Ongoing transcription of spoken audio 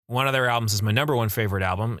one of their albums is my number one favorite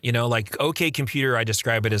album. You know, like OK Computer, I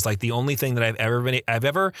describe it as like the only thing that I've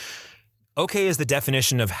ever. OK is the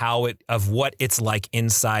definition of what it's like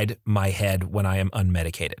inside my head when I am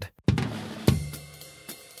unmedicated.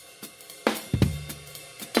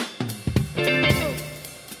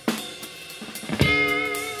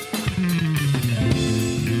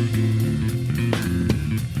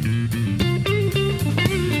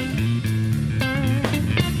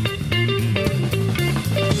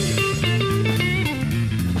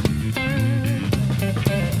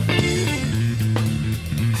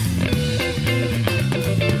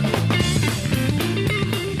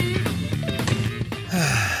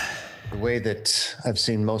 That I've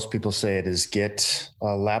seen most people say it is get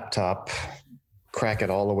a laptop, crack it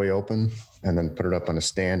all the way open, and then put it up on a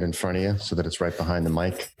stand in front of you so that it's right behind the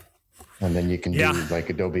mic. And then you can do like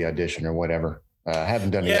Adobe Audition or whatever. I haven't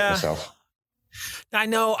done it yet myself. I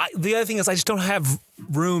know. The other thing is I just don't have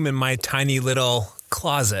room in my tiny little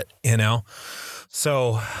closet, you know?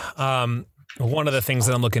 So one of the things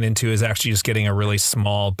that I'm looking into is actually just getting a really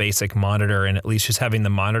small basic monitor and at least just having the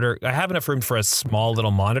monitor. I have enough room for a small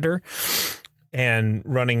little monitor and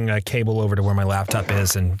running a cable over to where my laptop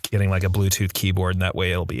is and getting like a Bluetooth keyboard. And that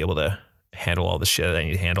way it'll be able to handle all the shit I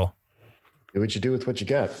need to handle. Do what you do with what you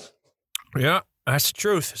got. Yeah, that's the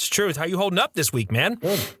truth. It's the truth. How you holding up this week, man?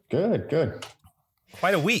 Good.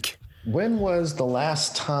 Quite a week. When was the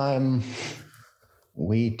last time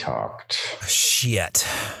we talked? Shit.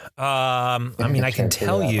 I mean, I can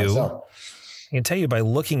tell you by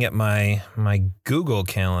looking at my Google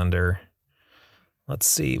calendar. Let's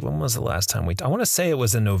see. When was the last time I want to say it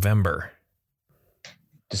was in November.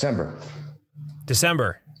 December.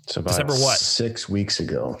 So about December what? 6 weeks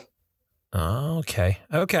ago. Oh, okay.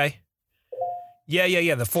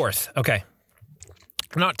 Yeah. The 4th. Okay.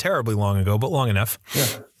 Not terribly long ago, but long enough.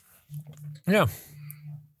 Yeah.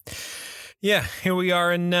 Here we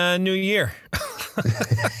are in New Year.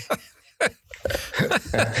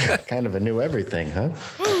 Kind of a new everything, huh?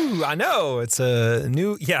 Ooh, I know. It's a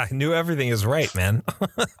new everything is right, man.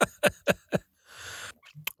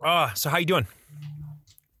 So how you doing?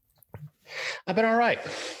 I've been all right.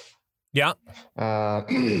 Yeah.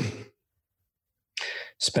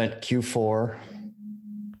 Spent Q4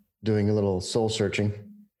 doing a little soul searching.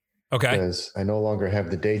 Okay. Because I no longer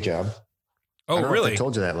have the day job. Oh, I don't really? know if I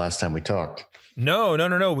told you that last time we talked. No.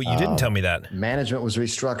 You didn't tell me that. Management was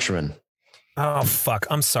restructuring. Oh, fuck.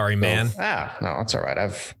 I'm sorry, man. No, it's all right.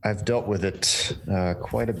 I've dealt with it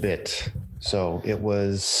quite a bit. So it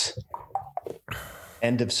was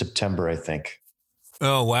end of September, I think.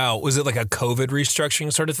 Oh, wow. Was it like a COVID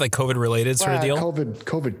restructuring sort of like COVID related sort of deal?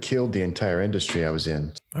 COVID killed the entire industry I was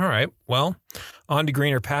in. All right. Well, on to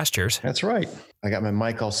greener pastures. That's right. I got my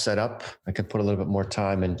mic all set up. I could put a little bit more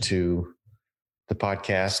time into the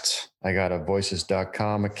podcast. I got a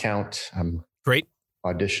voices.com account. I'm great.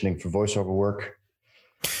 Auditioning for voiceover work.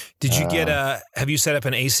 Did you have you set up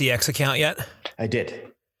an ACX account yet? I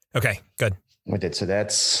did. Okay, good. I did. So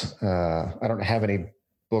that's, I don't have any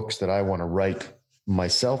books that I want to write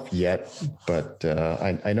myself yet, but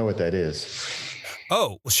I know what that is.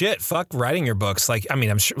 Oh, well, shit. Fuck writing your books. Like, I mean,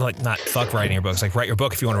 I'm sure, like, not fuck writing your books. Like, write your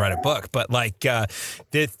book if you want to write a book. But like,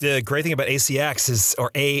 the great thing about ACX is, or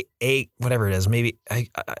A whatever it is, maybe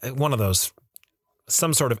one of those,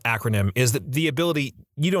 some sort of acronym, is that the ability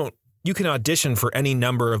you can audition for any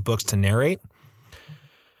number of books to narrate.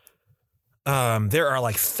 There are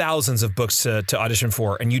like thousands of books to audition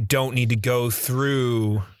for, and you don't need to go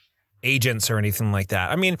through agents or anything like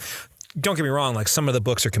that. I mean, don't get me wrong. Like, some of the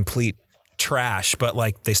books are complete trash, but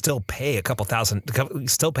like they still pay a couple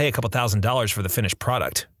 $1,000s for the finished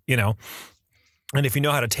product, you know? And if you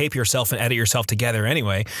know how to tape yourself and edit yourself together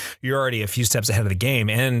anyway, you're already a few steps ahead of the game.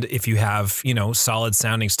 And if you have, solid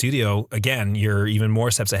sounding studio, again, you're even more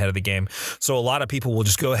steps ahead of the game. So a lot of people will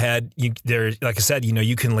just go ahead. Like I said,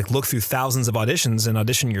 you can like look through thousands of auditions and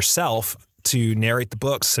audition yourself to narrate the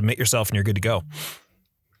books, submit yourself, and you're good to go.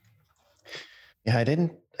 Yeah, I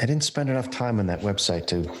didn't spend enough time on that website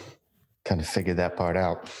to kind of figure that part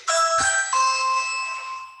out.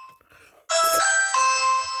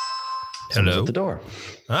 Hello. At the door.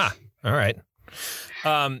 All right.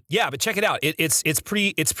 Yeah, but check it out. It's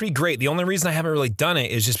pretty great. The only reason I haven't really done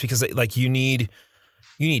it is just because like you need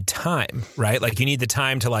time, right? Like you need the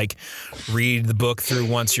time to like read the book through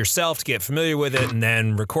once yourself to get familiar with it, and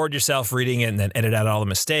then record yourself reading it, and then edit out all the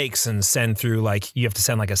mistakes and send through you have to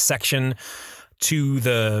send like a section to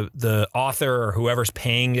the author or whoever's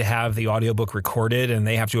paying to have the audiobook recorded, and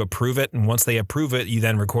they have to approve it. And once they approve it, you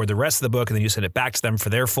then record the rest of the book, and then you send it back to them for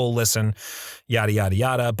their full listen, yada, yada,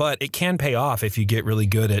 yada. But it can pay off if you get really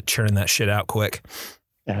good at churning that shit out quick.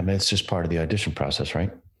 Yeah, I mean, it's just part of the audition process,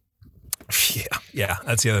 right? Yeah,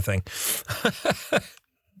 that's the other thing.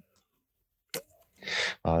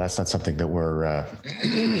 That's not something that we're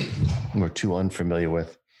too unfamiliar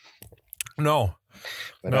with. No.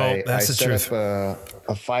 But No, that's the set truth. up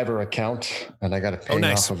a Fiverr account, and I got it paying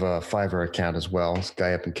off of a Fiverr account as well. This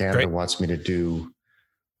guy up in Canada wants me to do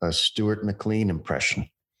a Stuart McLean impression.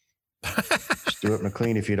 Stuart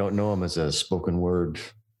McLean, if you don't know him, is a spoken word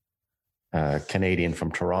Canadian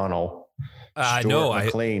from Toronto. Stuart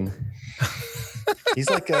McLean. He's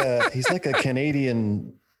like a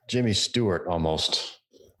Canadian Jimmy Stewart almost.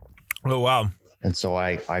 Oh, wow. And so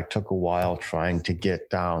I took a while trying to get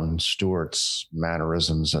down Stuart's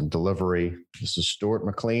mannerisms and delivery. This is Stuart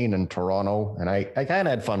McLean in Toronto. And I kind of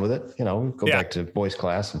had fun with it, go back to boys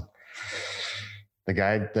class. And the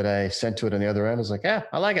guy that I sent to it on the other end was like, yeah,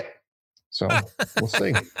 I like it. So we'll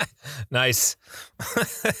see. Nice.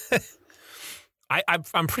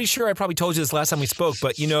 I'm pretty sure I probably told you this last time we spoke,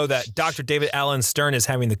 but you know that Dr. David Allen Stern is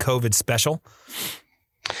having the COVID special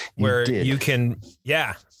where you can,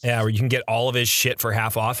 where you can get all of his shit for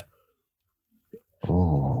half off.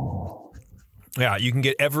 Oh. Yeah, you can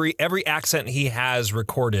get every accent he has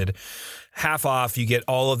recorded half off. You get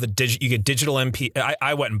all of the you get digital MP.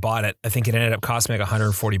 I went and bought it. I think it ended up costing me like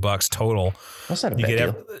 $140 total. That's not a bad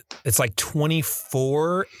deal. It's like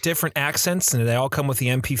 24 different accents, and they all come with the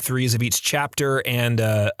MP3s of each chapter and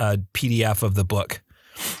a PDF of the book.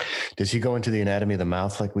 Does he go into the anatomy of the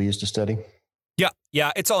mouth like we used to study?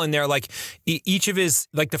 Yeah, it's all in there. Like each of his,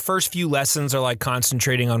 like the first few lessons are like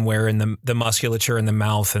concentrating on where in the musculature in the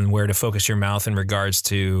mouth and where to focus your mouth in regards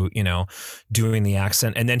to, doing the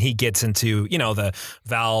accent. And then he gets into, the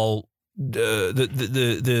vowel, the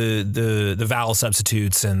vowel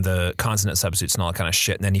substitutes and the consonant substitutes and all that kind of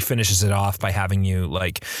shit. And then he finishes it off by having you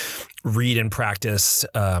like read and practice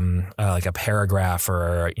like a paragraph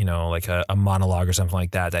or like a monologue or something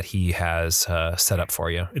like that he has set up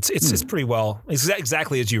for you. It's pretty well. It's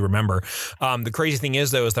exactly as you remember. The crazy thing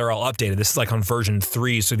is though is they're all updated. This is like on version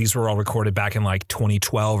 3, so these were all recorded back in like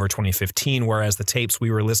 2012 or 2015, whereas the tapes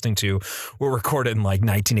we were listening to were recorded in like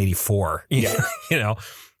 1984. Yeah.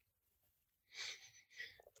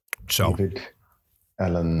 So David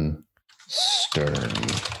Allen Stern.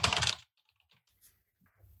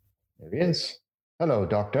 There he is. Hello,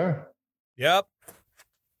 doctor. Yep.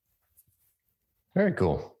 Very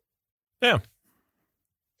cool. Yeah.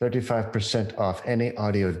 35% off any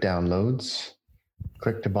audio downloads.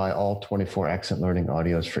 Click to buy all 24 accent learning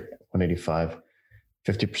audios for $185.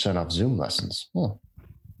 50% off Zoom lessons. Oh,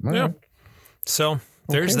 yeah. Right. So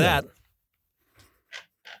there's that. Then.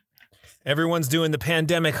 Everyone's doing the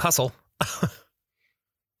pandemic hustle.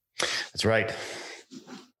 That's right.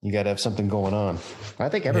 You got to have something going on. I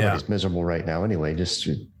think everybody's miserable right now anyway. Just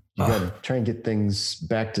you got to try and get things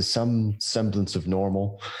back to some semblance of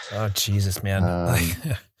normal. Oh, Jesus, man.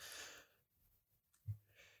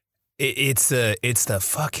 It's the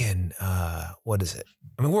fucking, what is it?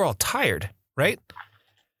 I mean, we're all tired, right?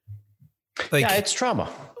 Like, yeah, it's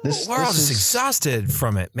trauma. We're all just exhausted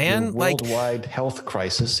from it, man. Worldwide health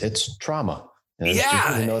crisis. It's trauma. There's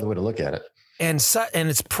really no other way to look at it. And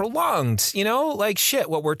it's prolonged, like shit.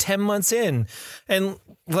 What we're 10 months in, and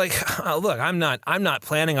like, look, I'm not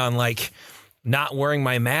planning on like not wearing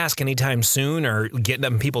my mask anytime soon or getting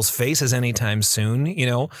up in people's faces anytime soon.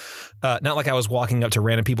 Not like I was walking up to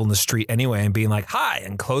random people in the street anyway and being like, hi,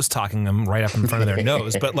 and close talking them right up in front of their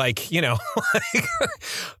nose. But like,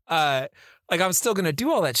 like I'm still going to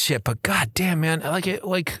do all that shit, but God damn, man, I like it.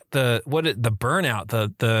 Like the burnout,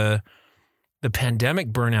 the pandemic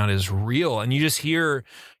burnout is real. And you just hear,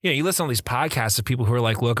 you listen to all these podcasts of people who are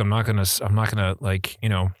like, look, I'm not going to like,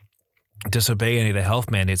 disobey any of the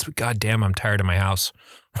health mandates, but God damn, I'm tired of my house.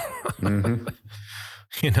 Mm-hmm.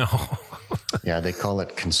 Yeah, they call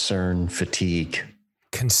it concern fatigue.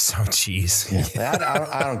 Jeez. Yeah.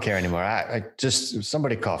 I don't care anymore. I just,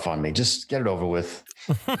 somebody cough on me. Just get it over with.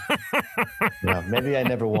 Maybe I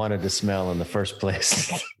never wanted to smell in the first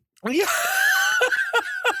place. Yeah.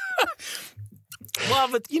 Well,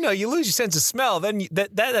 but you lose your sense of smell, then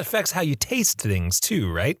that affects how you taste things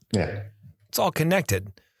too, right? Yeah. It's all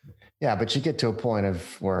connected. Yeah, but you get to a point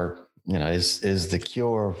of where, is the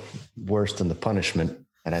cure worse than the punishment?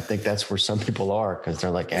 And I think that's where some people are, because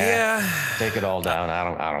they're like, take it all down.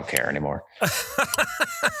 I don't care anymore.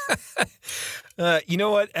 You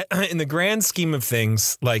know what? In the grand scheme of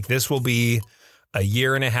things, like this will be a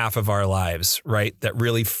year and a half of our lives, right? That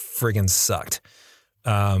really friggin' sucked.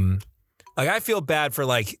 Like I feel bad for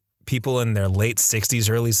like people in their late 60s,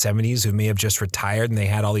 early 70s who may have just retired and they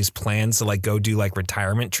had all these plans to like go do like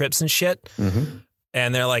retirement trips and shit. Mm-hmm.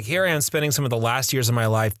 And they're like, here I am spending some of the last years of my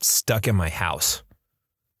life stuck in my house.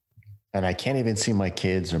 And I can't even see my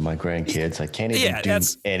kids or my grandkids. I can't even do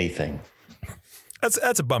anything.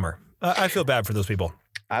 That's a bummer. I feel bad for those people.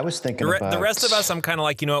 I was thinking the rest of us, I'm kind of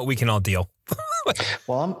like, you know what, we can all deal.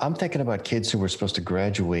 Well, I'm thinking about kids who were supposed to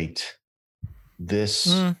graduate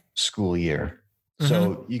this school year.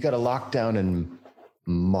 So you got a lockdown in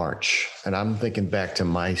March, and I'm thinking back to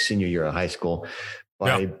my senior year of high school.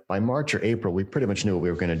 By March or April, we pretty much knew what we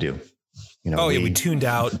were going to do. You know, we tuned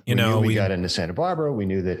out. We got into Santa Barbara. We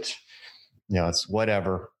knew that, it's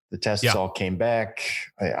whatever. The tests all came back.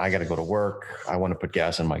 I got to go to work. I want to put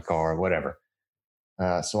gas in my car, whatever.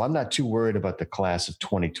 So I'm not too worried about the class of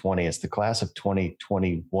 2020. It's the class of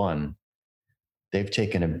 2021. They've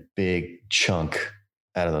taken a big chunk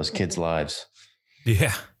out of those kids' lives.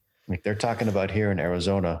 Yeah. Like they're talking about here in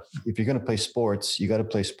Arizona, if you're going to play sports, you got to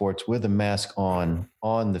play sports with a mask on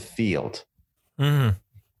the field. Mm-hmm.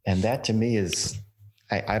 And that to me is,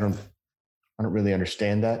 I don't really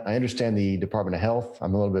understand that. I understand the Department of Health.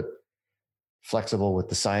 I'm a little bit flexible with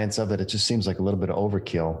the science of it. It just seems like a little bit of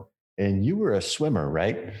overkill. And you were a swimmer,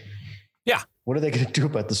 right? Yeah. What are they going to do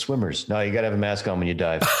about the swimmers? No, you got to have a mask on when you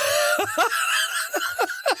dive.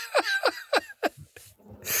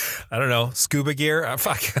 I don't know. Scuba gear?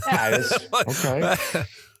 Fuck. Yeah, okay.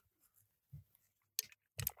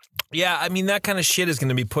 Yeah, I mean, that kind of shit is going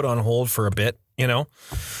to be put on hold for a bit, What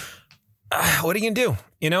are you going to do?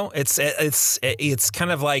 It's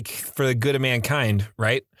kind of like for the good of mankind,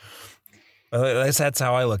 right? That's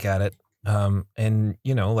how I look at it. And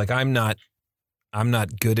like I'm not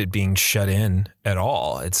good at being shut in at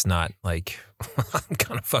all. It's not like I'm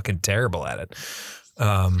kind of fucking terrible at it.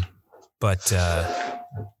 But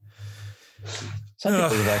some people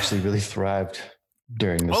have actually really thrived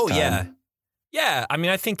during this time. Yeah. Yeah. I mean,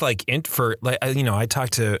 I think I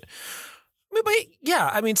talked to,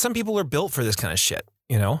 I mean, some people are built for this kind of shit,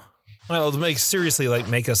 Well, make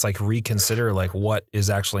us reconsider what is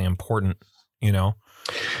actually important,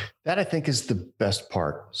 That I think is the best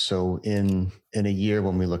part. So in a year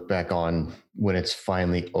when we look back on when it's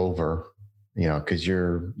finally over, because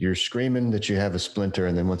you're screaming that you have a splinter,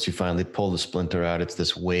 and then once you finally pull the splinter out, it's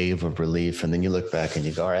this wave of relief, and then you look back and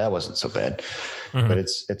you go, all right, that wasn't so bad. Mm-hmm. But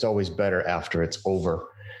it's always better after it's over.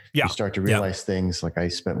 Yeah. You start to realize things like I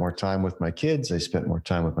spent more time with my kids. I spent more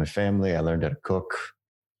time with my family. I learned how to cook.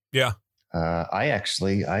 Yeah. I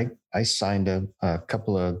signed a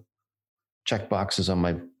couple of check boxes on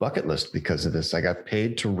my bucket list because of this. I got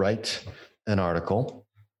paid to write an article.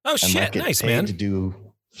 Oh shit! Nice, man. To do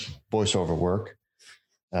voiceover work.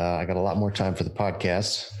 I got a lot more time for the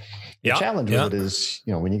podcast. The challenge with it is,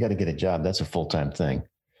 when you got to get a job, that's a full-time thing.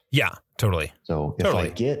 Yeah, totally. So if I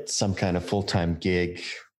get some kind of full-time gig,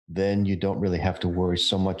 then you don't really have to worry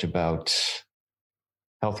so much about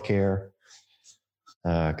healthcare,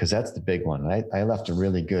 because that's the big one. I left a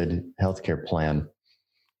really good healthcare plan.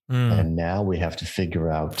 And now we have to figure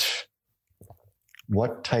out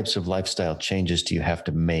what types of lifestyle changes do you have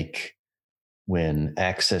to make when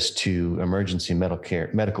access to emergency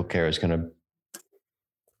medical care is going to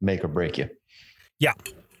make or break you. Yeah.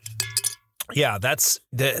 Yeah, that's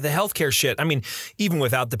the healthcare shit. I mean, even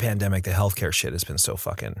without the pandemic, the healthcare shit has been so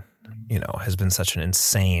fucking, has been such an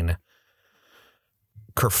insane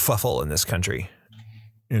kerfuffle in this country,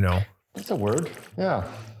 That's a word. Yeah.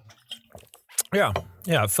 Yeah.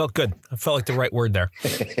 Yeah. It felt good. I felt like the right word there.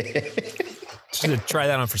 Just to try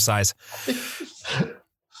that on for size.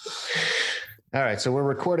 All right. So we're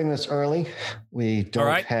recording this early. We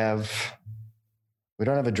don't have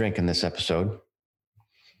a drink in this episode.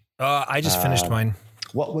 I just finished mine.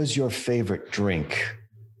 What was your favorite drink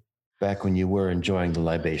back when you were enjoying the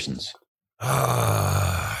libations?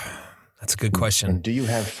 That's a good question. And do you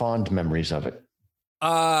have fond memories of it?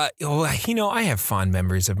 I have fond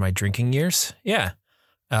memories of my drinking years. Yeah.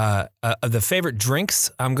 The favorite drinks,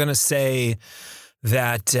 I'm going to say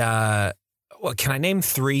that, can I name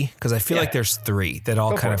three? Because I feel like there's three that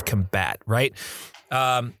all kind of combat, right?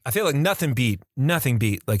 I feel like nothing beat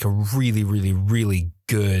like a really, really, really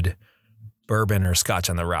good bourbon or scotch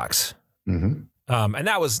on the rocks. Mm-hmm. And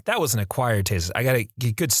that was an acquired taste. I got a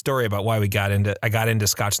good story about why I got into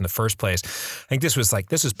scotch in the first place. I think this was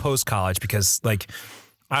post college because I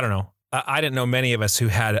don't know. I didn't know many of us who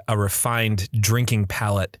had a refined drinking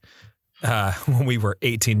palate when we were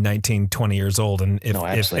 18, 19, 20 years old. And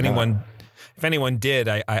if anyone did,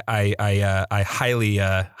 I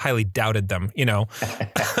highly doubted them.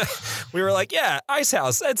 We were like, yeah, Ice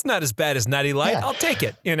House. That's not as bad as Natty Light. Yeah. I'll take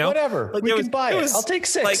it. Whatever. We can buy it. I'll take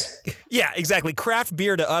 6. Yeah, exactly. Craft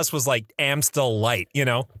beer to us was like Amstel Light.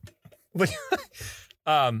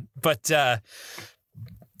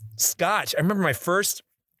 Scotch. I remember my first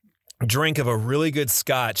drink of a really good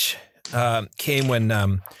Scotch came when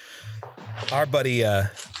our buddy,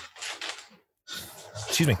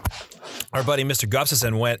 Mr.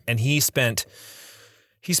 Gustafson went, and he was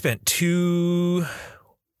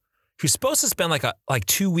supposed to spend like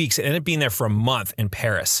 2 weeks. It ended up being there for a month in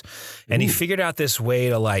Paris. And he figured out this way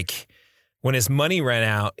to like, when his money ran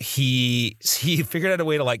out, he figured out a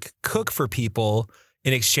way to like cook for people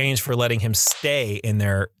in exchange for letting him stay in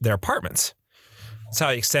their apartments. That's how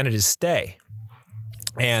he extended his stay.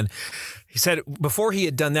 And he said before he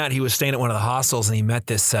had done that, he was staying at one of the hostels, and he met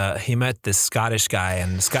this Scottish guy,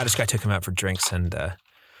 and the Scottish guy took him out for drinks, and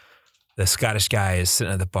the Scottish guy is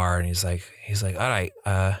sitting at the bar, and he's like, all right,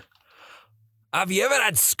 have you ever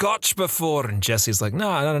had Scotch before? And Jesse's like, no,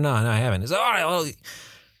 I haven't. He's like, all right, well,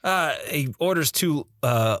 he orders 2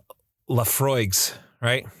 Lafroigs,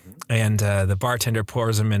 right? And the bartender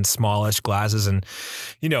pours them in smallish glasses, and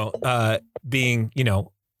being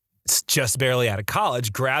just barely out of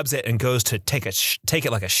college, grabs it and goes to take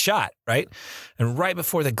it like a shot, right? And right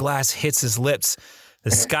before the glass hits his lips,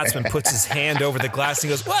 the Scotsman puts his hand over the glass and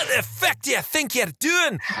goes, "What the fuck do you think you're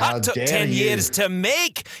doing? That took 10 years to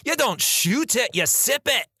make. You don't shoot it, you sip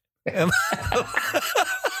it."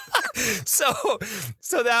 So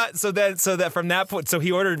that from that point, so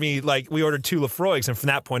he ordered me, like, we ordered 2 Lafroigs, and from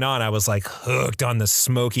that point on, I was like hooked on the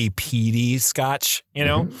smoky, peaty Scotch,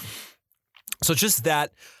 So just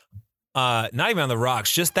that, not even on the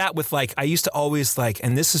rocks, just that with like, I used to always like,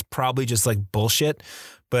 and this is probably just like bullshit,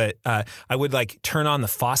 but I would like turn on the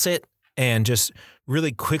faucet and just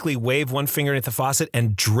really quickly wave one finger at the faucet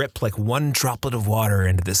and drip like 1 droplet of water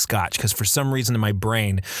into the Scotch. Because for some reason in my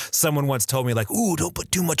brain, someone once told me like, "Ooh, don't put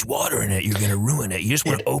too much water in it. You're going to ruin it. You just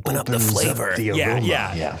want to open up the flavor." The aroma.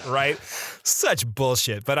 Yeah. Right? Such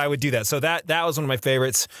bullshit. But I would do that. So that was one of my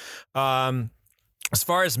favorites. As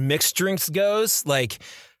far as mixed drinks goes, like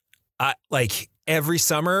every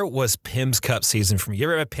summer was Pimm's Cup season for me. You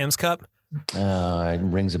ever had Pimm's Cup? It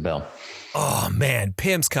rings a bell. Oh man,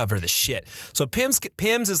 Pimm's Cup are the shit. So Pimm's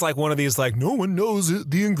is like one of these like no one knows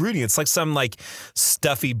the ingredients, like some like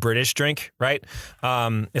stuffy British drink, right?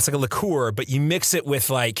 It's like a liqueur, but you mix it with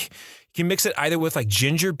like, you can mix it either with like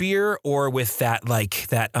ginger beer or with that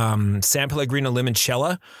San Pellegrino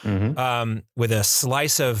limoncello, with a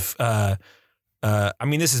slice of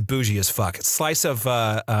this is bougie as fuck. A slice of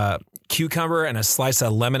cucumber and a slice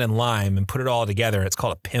of lemon and lime, and put it all together. It's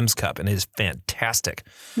called a Pimm's Cup, and it is fantastic.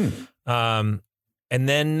 And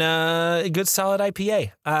then a good solid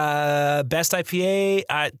IPA. Best IPA,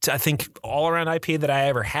 I think all around IPA that I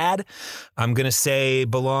ever had, I'm going to say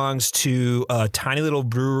belongs to a tiny little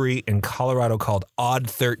brewery in Colorado called Odd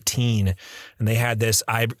 13. And they had this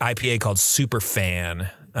IPA called Superfan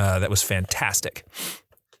that was fantastic.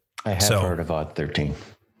 I have heard of Odd 13.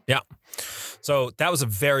 Yeah. So that was a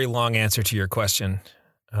very long answer to your question.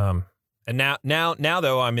 And now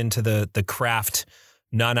though, I'm into the craft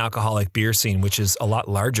non-alcoholic beer scene, which is a lot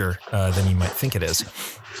larger than you might think it is.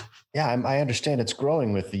 Yeah, I understand it's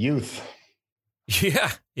growing with the youth.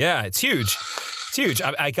 Yeah, it's huge. It's huge.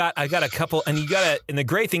 I got a couple, and and the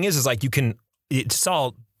great thing is like you can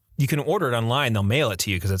order it online. They'll mail it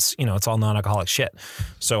to you because it's all non-alcoholic shit.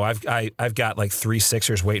 So I've got like 3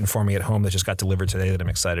 sixers waiting for me at home that just got delivered today that I'm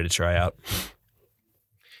excited to try out.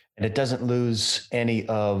 And it doesn't lose any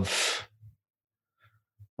of,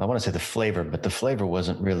 I want to say the flavor, but the flavor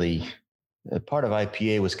wasn't really part of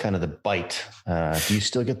IPA. Was kind of the bite. Do you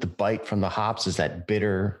still get the bite from the hops? Is that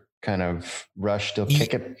bitter kind of rush still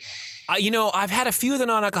kick it? I've had a few of the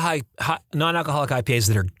non-alcoholic IPAs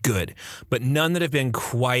that are good, but none that have been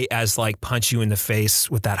quite as like punch you in the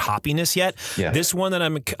face with that hoppiness yet. Yeah. This one that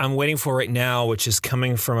I'm waiting for right now, which is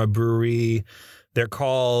coming from a brewery, they're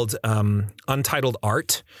called Untitled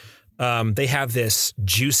Art. They have this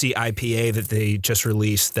juicy IPA that they just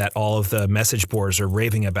released that all of the message boards are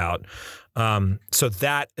raving about. So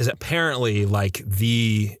that is apparently like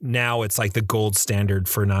now it's like the gold standard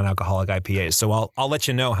for non-alcoholic IPAs. So I'll let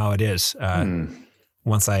you know how it is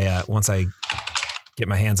once I get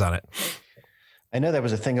my hands on it. I know there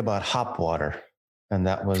was a thing about hop water, and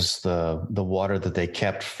that was the water that they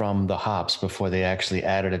kept from the hops before they actually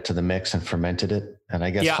added it to the mix and fermented it. And I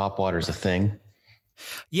guess hop water is a thing.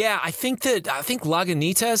 Yeah, I think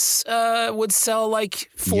Lagunitas would sell like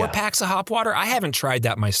 4 packs of hop water. I haven't tried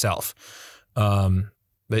that myself.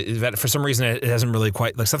 But for some reason it hasn't really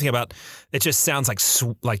quite, like, something about it just sounds like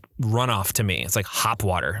runoff to me. It's like hop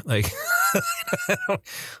water. Like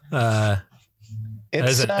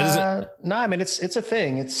it's a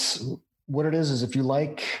thing. It's what it is if you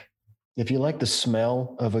like the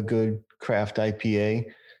smell of a good craft IPA,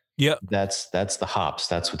 Yep. That's the hops.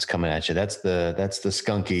 That's what's coming at you. That's the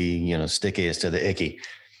skunky, stickiest to the icky.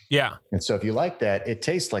 Yeah. And so if you like that, it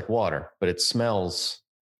tastes like water, but it smells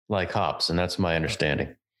like hops, and that's my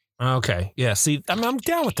understanding. Okay. Yeah. See, I'm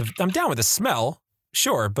down with the smell,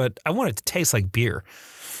 sure, but I want it to taste like beer.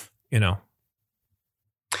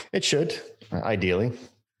 It should, ideally.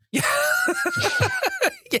 Yeah.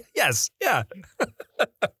 Yes. Yeah.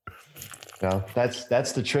 No,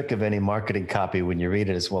 that's the trick of any marketing copy when you read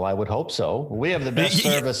it is, well, I would hope so. We have the best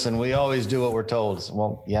service and we always do what we're told.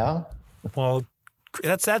 Well, yeah. Well,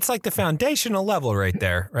 that's like the foundational level right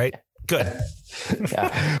there, right? Good.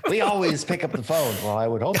 Yeah. We always pick up the phone. Well, I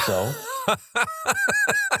would hope so.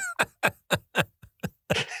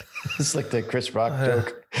 It's like the Chris Rock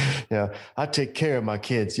joke. Yeah, I take care of my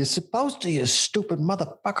kids. You're supposed to, you stupid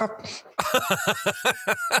motherfucker.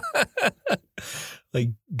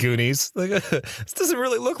 Like Goonies. Like, this doesn't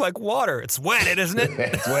really look like water. It's wet, isn't it?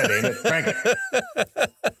 It's wet, ain't it? Frank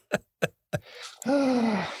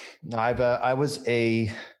it. I was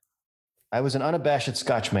an unabashed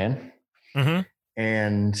Scotchman,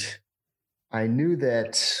 and I knew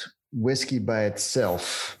that whiskey by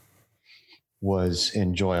itself was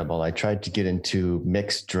enjoyable. I tried to get into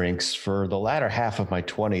mixed drinks for the latter half of my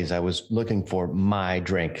 20s. I was looking for my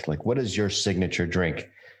drink. Like, what is your signature drink?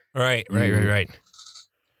 Right.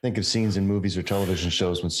 Think of scenes in movies or television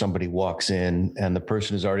shows when somebody walks in and the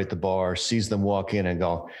person who's already at the bar sees them walk in and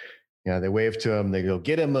go, they wave to him. They go,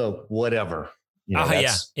 get him a whatever.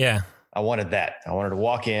 Yeah. I wanted that. I wanted to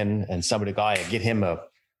walk in and somebody go, get him a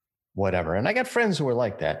whatever. And I got friends who are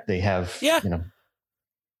like that. They have, Did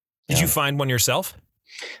you find one yourself?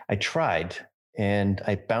 I tried, and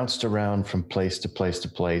I bounced around from place to place to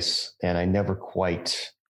place, and I never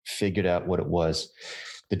quite figured out what it was.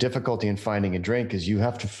 The difficulty in finding a drink is you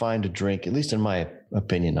have to find a drink, at least in my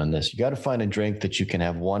opinion on this, you got to find a drink that you can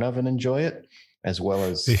have one of and enjoy it, as well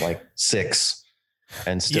as like 6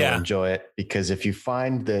 and still enjoy it. Because if you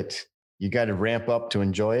find that you got to ramp up to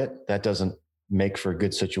enjoy it, that doesn't make for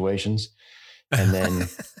good situations. And then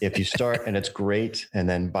if you start and it's great, and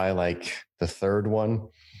then by like the third one,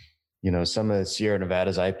 some of the Sierra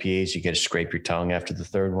Nevada's IPAs, you get to scrape your tongue after the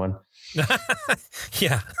third one.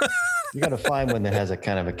 Yeah. You got to find one that has a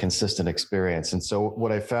kind of a consistent experience. And so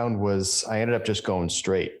what I found was I ended up just going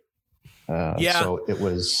straight. So it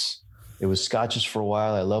was Scotches for a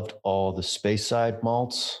while. I loved all the Speyside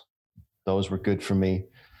malts. Those were good for me.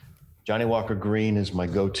 Johnny Walker Green is my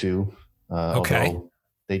go-to. Okay.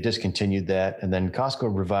 They discontinued that, and then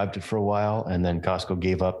Costco revived it for a while, and then Costco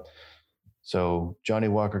gave up. So Johnny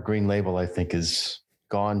Walker Green Label, I think, is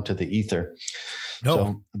gone to the ether. No.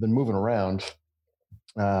 So I've been moving around.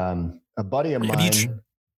 A buddy of mine.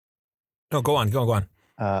 Go on.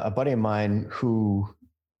 A buddy of mine who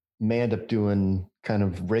may end up doing kind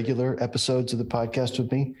of regular episodes of the podcast with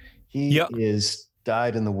me. He is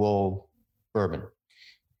dyed-in-the-wool bourbon.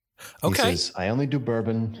 Okay. He says, I only do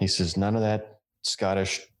bourbon. He says, none of that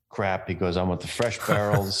Scottish crap. He goes, I want the fresh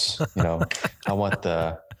barrels. I want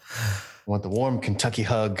the warm Kentucky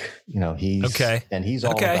hug. He's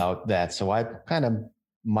all about that. So I kind of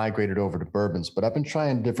migrated over to bourbons, but I've been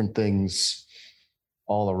trying different things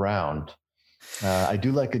all around. I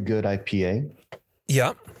do like a good IPA.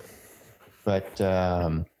 Yeah. But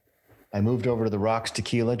I moved over to the Rocks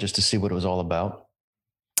Tequila just to see what it was all about.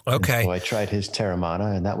 Okay. And so I tried his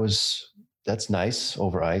Terramana, and that's nice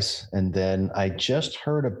over ice. And then I just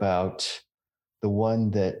heard about the one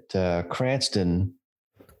that Cranston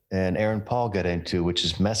and Aaron Paul got into, which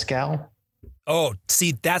is Mezcal. Oh,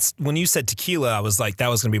 see, that's when you said tequila, I was like, that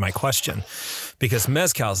was going to be my question, because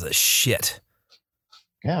Mezcal's the shit.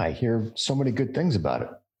 Yeah, I hear so many good things about it.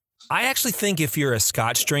 I actually think if you're a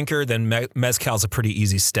Scotch drinker, then Mezcal's a pretty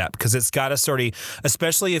easy step, because it's got a sort of,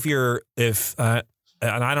 especially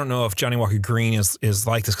and I don't know if Johnny Walker Green is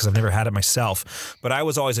like this because I've never had it myself, but I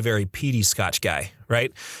was always a very peaty Scotch guy,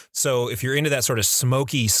 right? So if you're into that sort of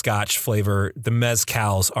smoky Scotch flavor, the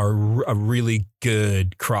Mezcals are a really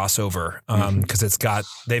good crossover because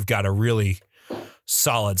they've got a really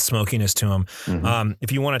solid smokiness to them. Mm-hmm.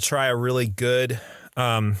 If you want to try a really good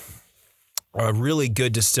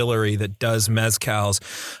distillery that does Mezcals,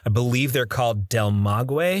 I believe they're called Del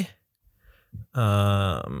Maguey.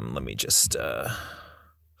 Let me just...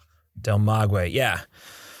 Del Maguey, yeah.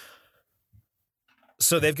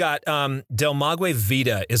 So they've got Del Maguey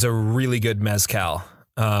Vita is a really good mezcal,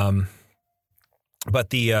 but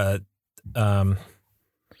the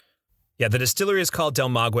distillery is called Del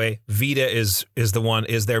Maguey. Vita is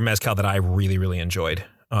their mezcal that I really, really enjoyed,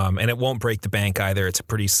 and it won't break the bank either. It's a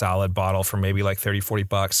pretty solid bottle for maybe like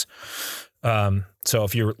 $30-$40. So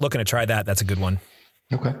if you're looking to try that, that's a good one.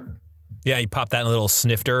 Okay. Yeah, you pop that in a little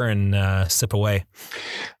snifter and sip away.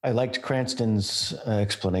 I liked Cranston's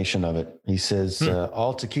explanation of it. He says,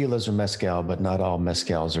 all tequilas are mezcal, but not all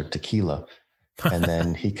mezcals are tequila. And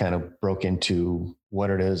then he kind of broke into what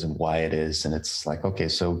it is and why it is. And it's like, okay,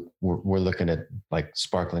 so we're looking at like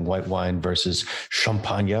sparkling white wine versus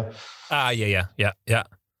champagne. Yeah. All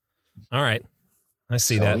right. I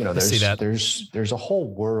see that. You know, I see that. There's a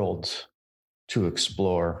whole world to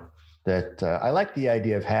explore that I like the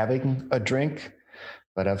idea of having a drink,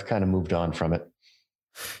 but I've kind of moved on from it.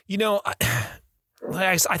 You know,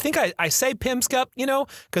 I think I say Pim's Cup, you know,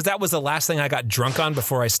 because that was the last thing I got drunk on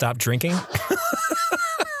before I stopped drinking.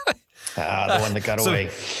 The one that got away.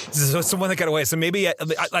 So it's the one that got away. So maybe I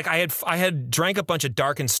had drank a bunch of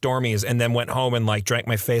Dark and Stormies and then went home and like drank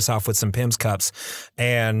my face off with some Pim's Cups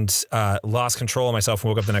and lost control of myself and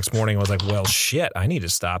woke up the next morning and was like, well, shit, I need to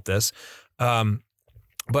stop this.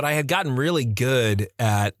 But I had gotten really good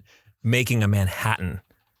at making a Manhattan.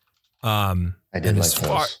 I did like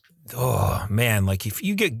those. Oh man, like if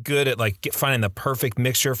you get good at like finding the perfect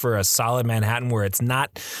mixture for a solid Manhattan where it's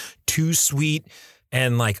not too sweet.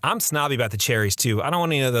 And like, I'm snobby about the cherries too. I don't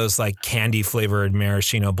want any of those like candy flavored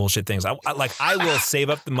maraschino bullshit things. I will save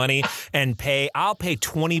up the money and I'll pay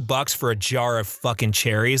 $20 for a jar of fucking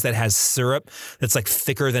cherries that has syrup that's like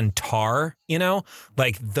thicker than tar, you know,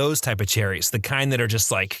 like those type of cherries, the kind that are just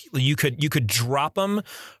like, you could drop them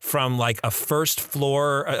from like a first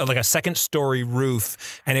floor, like a second story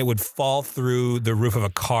roof and it would fall through the roof of a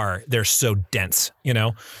car. They're so dense, you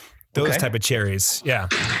know, those type of cherries. Yeah.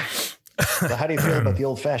 So how do you feel about the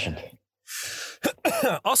old fashioned?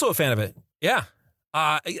 Also a fan of it. Yeah.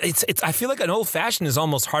 It's I feel like an old fashioned is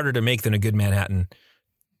almost harder to make than a good Manhattan.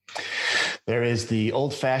 There is the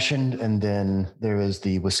old fashioned and then there is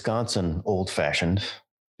the Wisconsin old fashioned,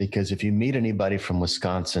 because if you meet anybody from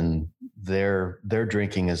Wisconsin, their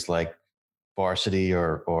drinking is like varsity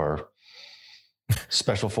or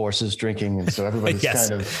special forces drinking. And so everybody's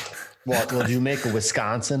kind of, well, do you make a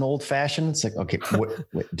Wisconsin old fashioned? It's like, okay,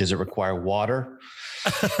 does it require water?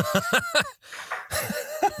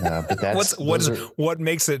 But that's what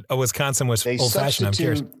makes it a Wisconsin old fashioned? I'm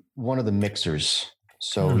curious. One of the mixers.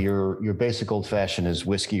 So your basic old fashioned is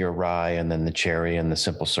whiskey or rye, and then the cherry and the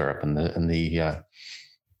simple syrup, and the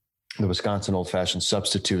Wisconsin old fashioned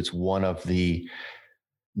substitutes one of the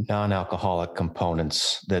non-alcoholic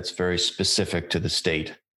components that's very specific to the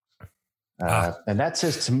state. And that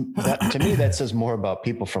says to me, that says more about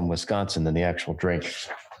people from Wisconsin than the actual drink.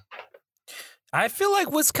 I feel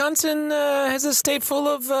like Wisconsin has a state full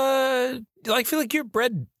of I feel like you're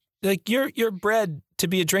bred to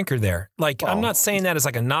be a drinker there. Like, I'm not saying that as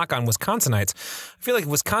like a knock on Wisconsinites. I feel like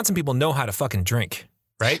Wisconsin people know how to fucking drink,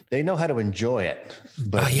 right? They know how to enjoy it.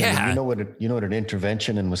 But you know what an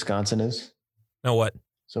intervention in Wisconsin is? No, what?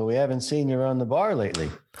 So we haven't seen you around the bar lately.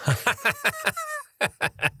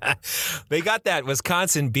 They got that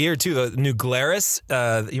Wisconsin beer too, the New Glarus. You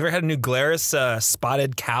ever had a New Glarus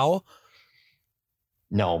spotted cow?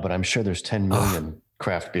 No, but I'm sure there's 10 million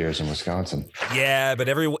craft beers in Wisconsin. Yeah, but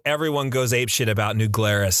everyone goes apeshit about New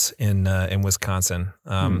Glarus in Wisconsin.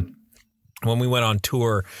 When we went on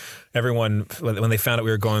tour, everyone, when they found out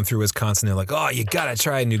we were going through Wisconsin, they're like, "Oh, you gotta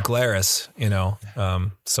try New Glarus," you know.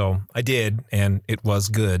 So I did, and it was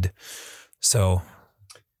good. So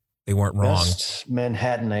they weren't wrong. Best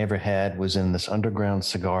Manhattan I ever had was in this underground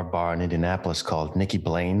cigar bar in Indianapolis called Nicky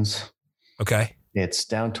Blaine's. Okay. It's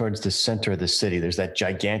down towards the center of the city. There's that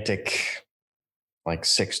gigantic, like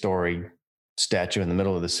 6-story statue in the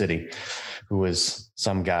middle of the city who was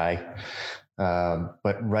some guy.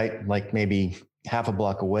 But right, like maybe half a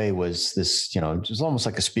block away was this, you know, it was almost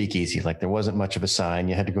like a speakeasy. Like there wasn't much of a sign.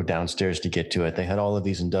 You had to go downstairs to get to it. They had all of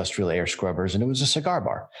these industrial air scrubbers and it was a cigar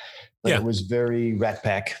bar. But it was very Rat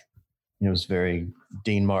Pack. It was very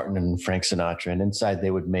Dean Martin and Frank Sinatra. And inside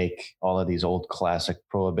they would make all of these old classic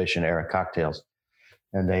Prohibition era cocktails.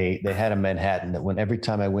 And they had a Manhattan that every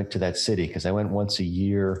time I went to that city, because I went once a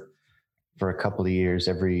year for a couple of years,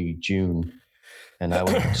 every June. And I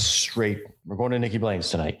went straight, we're going to Nicky Blaine's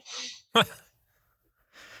tonight.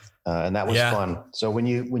 And that was fun. So when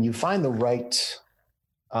you find the right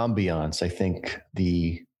ambiance, I think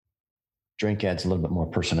the drink adds a little bit more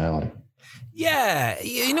personality. Yeah.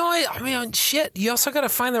 You know, I mean, shit, you also got to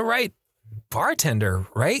find the right bartender,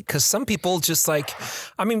 right? Because some people just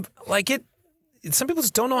some people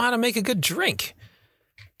just don't know how to make a good drink.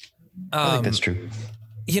 I think that's true.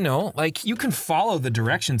 You know, like you can follow the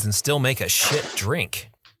directions and still make a shit drink,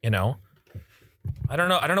 you know? I don't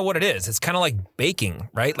know what it is. It's kind of like baking,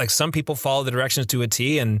 right? Like some people follow the directions to a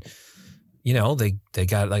T and you know, they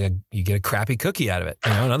got like you get a crappy cookie out of it,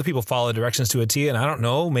 you know, and other people follow directions to a T, and I don't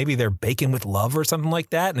know, maybe they're baking with love or something like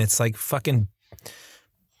that. And it's like fucking,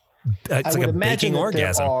 it's like a baking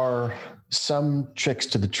orgasm. There are some tricks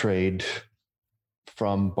to the trade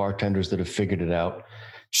from bartenders that have figured it out.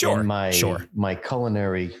 Sure. In my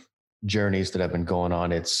culinary journeys that I've been going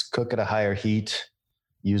on, it's cook at a higher heat,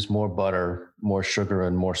 use more butter, more sugar,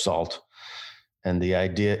 and more salt. And the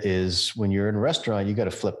idea is when you're in a restaurant, you got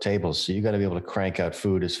to flip tables. So you got to be able to crank out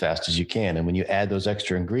food as fast as you can. And when you add those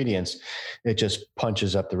extra ingredients, it just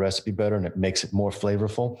punches up the recipe better and it makes it more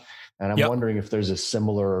flavorful. And I'm wondering if there's a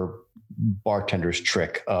similar bartender's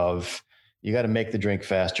trick of you got to make the drink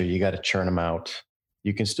faster. You got to churn them out.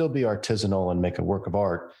 You can still be artisanal and make a work of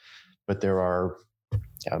art, but there are,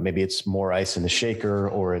 maybe it's more ice in the shaker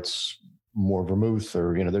or it's more vermouth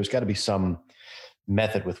or, you know, there's got to be some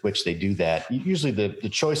method with which they do that. Usually the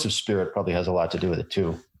choice of spirit probably has a lot to do with it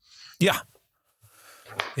too. Yeah.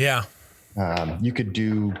 Yeah. You could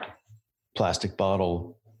do plastic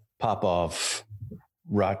bottle, pop off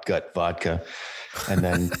rot gut vodka, and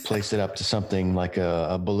then place it up to something like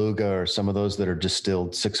a Beluga or some of those that are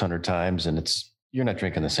distilled 600 times. And you're not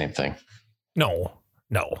drinking the same thing. No.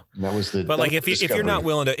 That was but like if you're not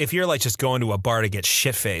willing to, if you're like just going to a bar to get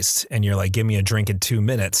shit faced and you're like, give me a drink in 2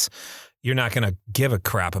 minutes, you're not going to give a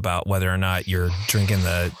crap about whether or not you're drinking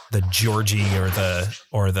the Georgie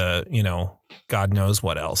or the, you know, God knows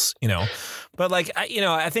what else, you know, but like,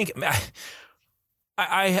 I think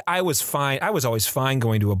I was fine. I was always fine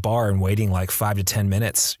going to a bar and waiting like 5 to 10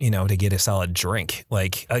 minutes, you know, to get a solid drink.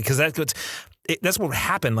 Like, cause that's what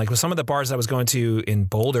happened. Like with some of the bars I was going to in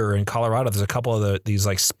Boulder and Colorado, there's a couple of these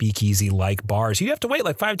like speakeasy like bars. You have to wait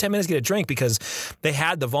like 5 to 10 minutes to get a drink because they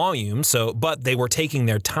had the volume. So, but they were taking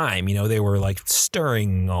their time, you know, they were like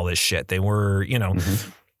stirring all this shit. They were, you know,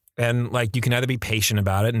 and like you can either be patient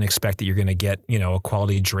about it and expect that you're going to get, you know, a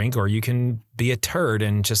quality drink, or you can be a turd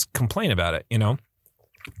and just complain about it, you know?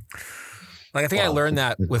 Like I think I learned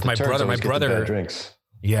that with my brother. My brother, the bad drinks.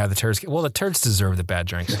 Yeah, the turds deserve the bad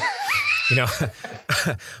drinks. You know,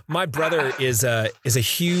 my brother is a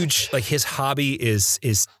huge, like his hobby is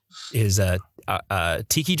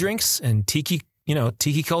tiki drinks and tiki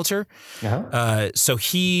culture. So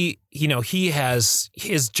he has,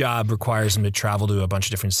 his job requires him to travel to a bunch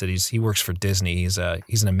of different cities. He works for Disney. He's an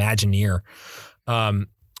Imagineer.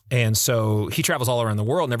 And so he travels all around the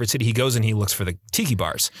world, and every city he goes in, he looks for the tiki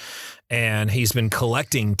bars, and he's been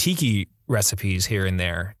collecting tiki recipes here and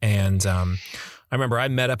there. And, I remember I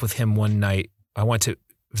met up with him one night. I went to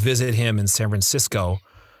visit him in San Francisco,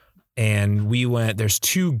 and there's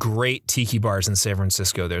 2 great tiki bars in San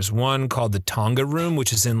Francisco. There's one called the Tonga Room,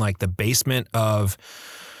 which is in like the basement of,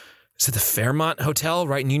 is it the Fairmont Hotel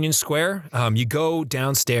right in Union Square? You go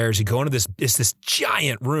downstairs, you go into this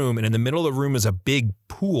giant room, and in the middle of the room is a big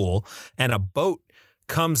pool, and a boat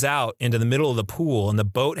comes out into the middle of the pool, and the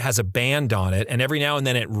boat has a band on it, and every now and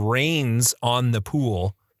then it rains on the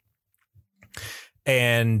pool.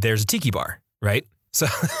 And there's a tiki bar, right? So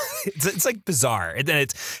it's like bizarre. And then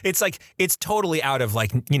it's totally out of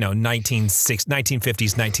like, you know, 1950s,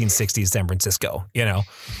 1960s San Francisco, you know?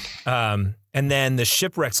 And then the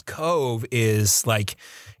Shipwrecks Cove is like,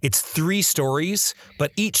 it's 3 stories,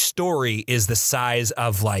 but each story is the size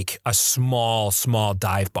of like a small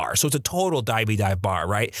dive bar. So it's a total divey dive bar,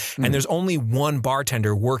 right? And there's only one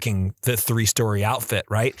bartender working the 3-story outfit,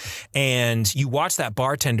 right? And you watch that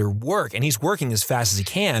bartender work, and he's working as fast as he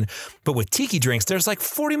can. But with tiki drinks, there's like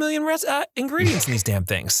 40 million ingredients in these damn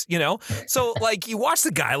things, you know? So like you watch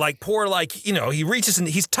the guy like pour like, you know, he reaches and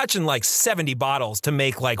he's touching like 70 bottles to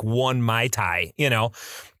make like one Mai Tai, you know?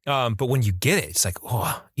 But when you get it, it's like,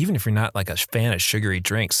 oh, even if you're not like a fan of sugary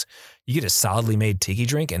drinks, you get a solidly made tiki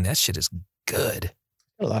drink, and that shit is good.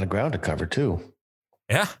 A lot of ground to cover too.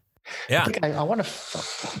 Yeah. I want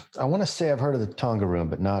to say I've heard of the Tonga Room,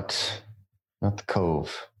 but not the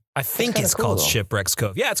Cove. I think it's called Shipwrecks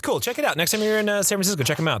Cove. Yeah, it's cool. Check it out. Next time you're in San Francisco,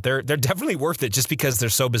 check them out. They're definitely worth it just because they're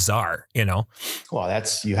so bizarre, you know? Well,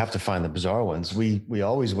 you have to find the bizarre ones. We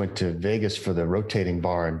always went to Vegas for the rotating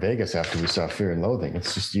bar in Vegas after we saw Fear and Loathing.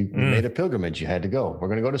 It's just, you made a pilgrimage. You had to go. We're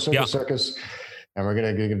going to go to Circus Circus, and we're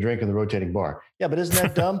going to get a drink in the rotating bar. Yeah, but isn't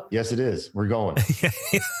that dumb? Yes, it is. We're going.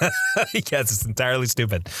 Yes, it's entirely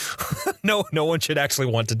stupid. No one should actually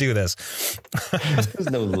want to do this. There's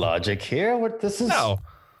no logic here. No.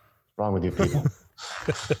 Wrong with you people.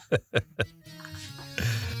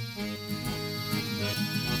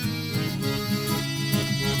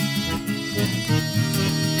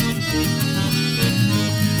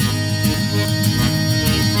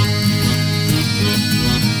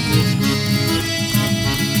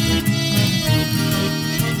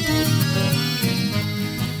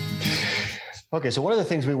 Okay, so one of the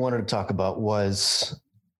things we wanted to talk about was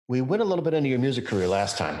we went a little bit into your music career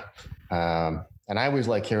last time, and I always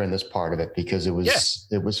like hearing this part of it because it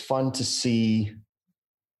was fun to see.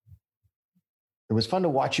 It was fun to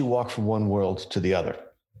watch you walk from one world to the other,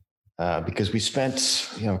 because we spent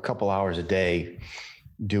a couple hours a day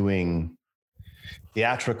doing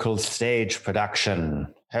theatrical stage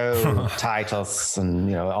production, titles,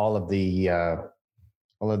 and all of the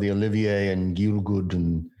Olivier and Gielgud,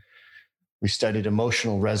 and we studied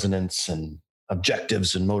emotional resonance and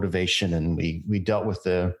objectives and motivation, and we dealt with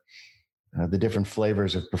the different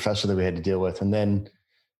flavors of professor that we had to deal with, and then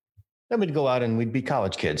we'd go out and we'd be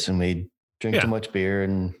college kids and we'd drink too much beer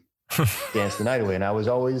and dance the night away. And I was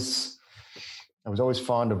always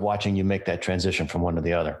fond of watching you make that transition from one to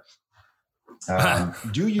the other.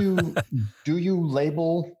 Do you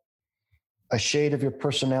label a shade of your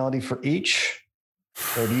personality for each,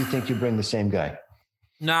 or do you think you bring the same guy?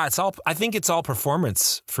 Nah, I think it's all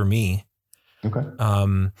performance for me. Okay.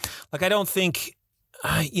 I don't think,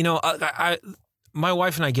 my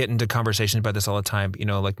wife and I get into conversations about this all the time.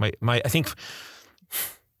 I think,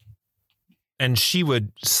 and she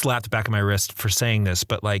would slap the back of my wrist for saying this,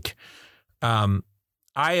 but I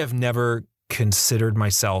have never considered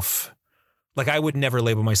myself, I would never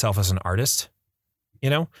label myself as an artist.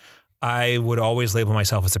 I would always label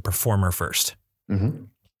myself as a performer first. Mm-hmm.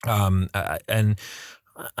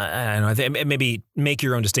 And I think maybe make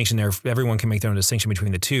your own distinction there. Everyone can make their own distinction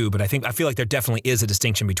between the two, but I feel like there definitely is a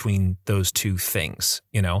distinction between those two things,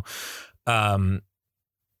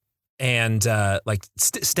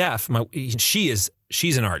 Steph, she's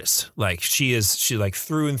an artist. She's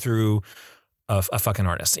through and through a fucking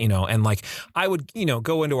artist, and I would,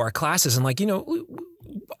 go into our classes and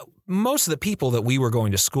most of the people that we were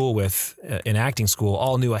going to school with in acting school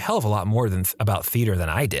all knew a hell of a lot more about theater than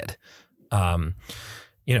I did.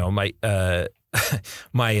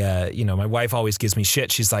 My wife always gives me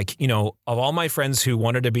shit. She's like, of all my friends who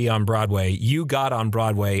wanted to be on Broadway, you got on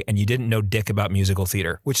Broadway and you didn't know dick about musical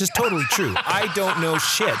theater, which is totally true. I don't know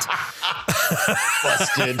shit.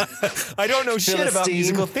 Busted. I don't know shit about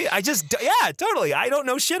musical theater. Totally. I don't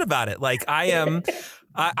know shit about it.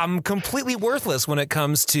 I'm completely worthless when it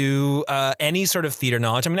comes to any sort of theater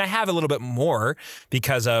knowledge. I mean, I have a little bit more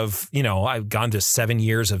because of, I've gone to 7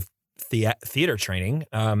 years of theater training.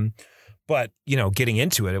 But, getting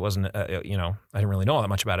into it, it wasn't, I didn't really know all that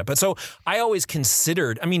much about it. But so I always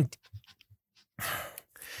considered the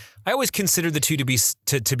two to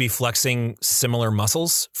be flexing similar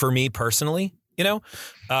muscles for me personally,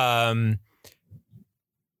 I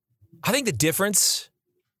think the difference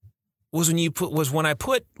was when I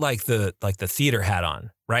put the theater hat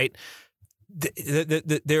on, right?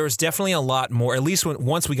 There was definitely a lot more, at least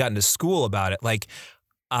once we got into school about it,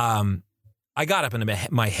 I got up into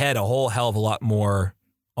my head a whole hell of a lot more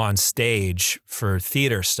on stage for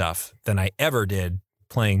theater stuff than I ever did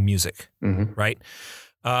playing music, right?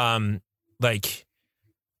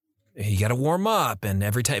 You got to warm up, and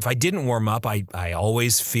every time if I didn't warm up, I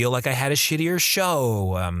always feel like I had a shittier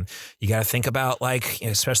show. You got to think about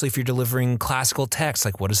especially if you're delivering classical text,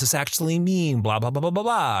 what does this actually mean? Blah blah blah blah blah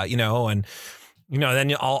blah. And. Then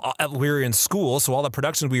we were in school, so all the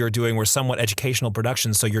productions we were doing were somewhat educational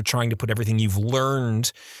productions. So you're trying to put everything you've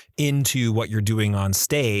learned into what you're doing on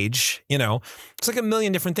stage. It's a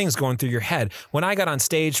million different things going through your head. When I got on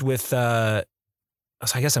stage with, so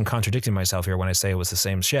I guess I'm contradicting myself here when I say it was the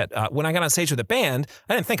same shit. When I got on stage with a band,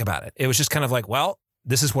 I didn't think about it. It was just kind of well,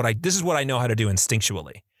 this is what I know how to do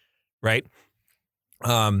instinctually, right?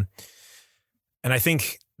 And I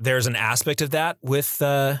think there's an aspect of that with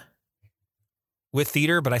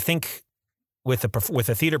theater, but I think with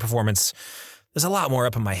a theater performance, there's a lot more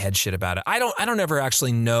up in my head shit about it. I don't ever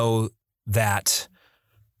actually know that.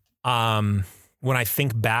 When I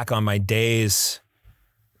think back on my days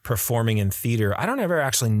performing in theater, I don't ever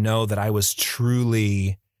actually know that I ever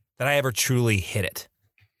truly hit it,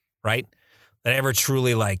 right? That I ever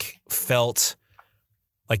truly felt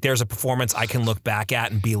there's a performance I can look back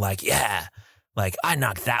at and be I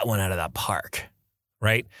knocked that one out of the park.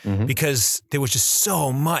 Right? Mm-hmm. Because there was just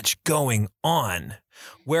so much going on.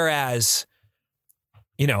 Whereas,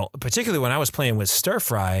 particularly when I was playing with Stir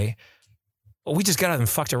Fry, we just got out and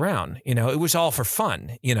fucked around. It was all for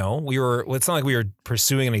fun. It's not like we were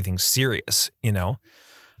pursuing anything serious, with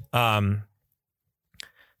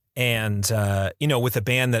the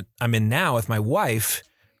band that I'm in now with my wife,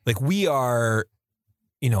 we are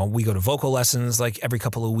we go to vocal lessons like every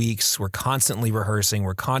couple of weeks. We're constantly rehearsing.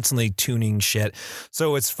 We're constantly tuning shit.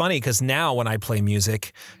 So it's funny because now when I play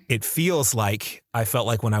music, it feels like I felt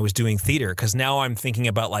like when I was doing theater, because now I'm thinking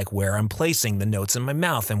about like where I'm placing the notes in my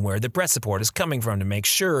mouth and where the breath support is coming from to make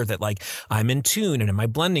sure that like I'm in tune and am I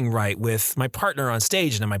blending right with my partner on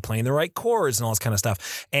stage and am I playing the right chords and all this kind of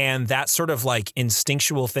stuff. And that sort of like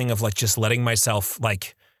instinctual thing of like just letting myself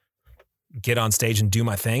like get on stage and do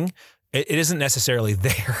my thing. It isn't necessarily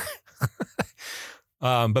there.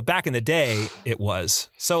 But back in the day, it was.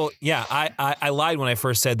 So yeah, I lied when I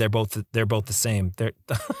first said they're both the same.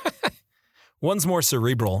 One's more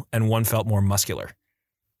cerebral and one felt more muscular.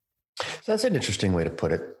 So that's an interesting way to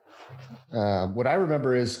put it. What I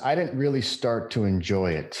remember is I didn't really start to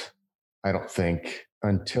enjoy it, I don't think,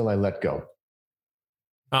 until I let go.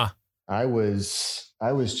 I was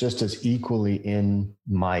just as equally in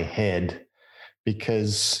my head,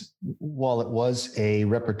 because while it was a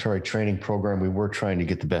repertory training program, we were trying to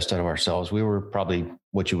get the best out of ourselves. We were probably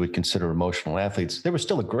what you would consider emotional athletes. There was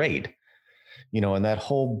still a grade, and that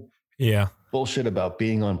whole bullshit about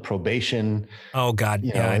being on probation. Oh God.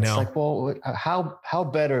 I it's know. like, well, how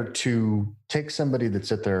better to take somebody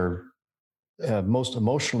that's at their most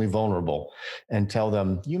emotionally vulnerable and tell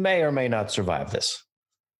them you may or may not survive this.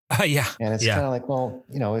 Yeah. And it's kind of like, well,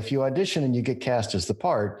 if you audition and you get cast as the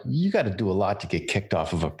part, you got to do a lot to get kicked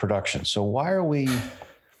off of a production. So why are we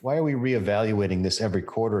reevaluating this every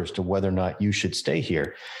quarter as to whether or not you should stay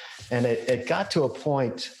here? And it got to a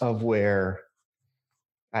point of where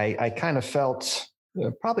I kind of felt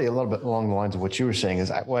probably a little bit along the lines of what you were saying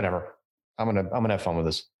is whatever, I'm going to have fun with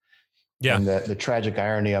this. Yeah. And the tragic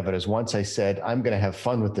irony of it is once I said, I'm going to have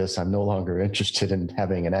fun with this, I'm no longer interested in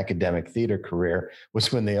having an academic theater career,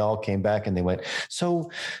 was when they all came back and they went,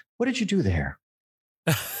 so what did you do there?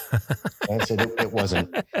 And I said, it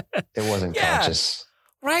wasn't conscious.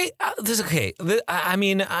 Right. This is okay. I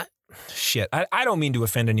mean, shit, I don't mean to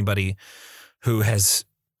offend anybody who has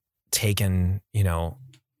taken,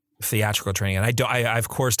 theatrical training. And I of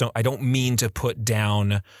course don't mean to put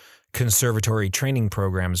down conservatory training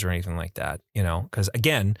programs or anything like that, because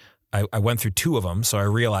again, I went through 2 of them. So I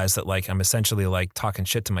realized that like, I'm essentially like talking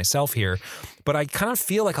shit to myself here, but I kind of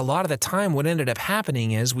feel like a lot of the time what ended up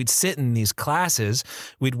happening is we'd sit in these classes,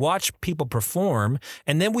 we'd watch people perform,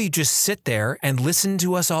 and then we'd just sit there and listen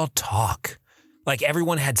to us all talk. Like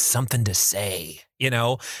everyone had something to say,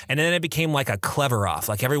 and then it became like a clever off.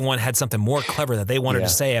 Like everyone had something more clever that they wanted to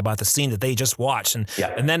say about the scene that they just watched. And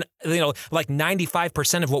then, like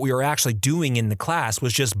 95% of what we were actually doing in the class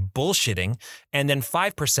was just bullshitting. And then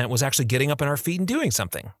 5% was actually getting up on our feet and doing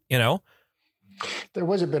something, There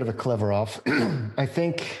was a bit of a clever off. I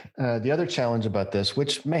think the other challenge about this,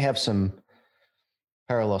 which may have some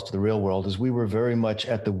parallels to the real world, is we were very much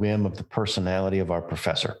at the whim of the personality of our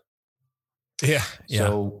professor. Yeah.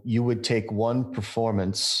 So you would take one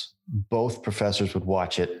performance, both professors would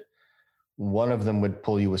watch it. One of them would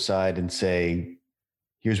pull you aside and say,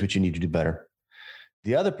 here's what you need to do better.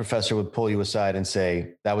 The other professor would pull you aside and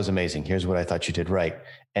say, that was amazing. Here's what I thought you did right.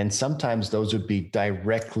 And sometimes those would be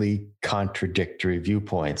directly contradictory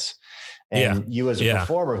viewpoints. And you as a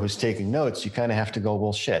performer who's taking notes, you kind of have to go,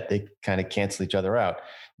 well, shit, they kind of cancel each other out.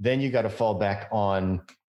 Then you got to fall back on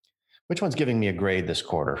which one's giving me a grade this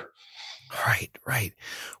quarter. Right.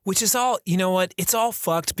 Which is all, you know what? It's all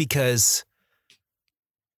fucked because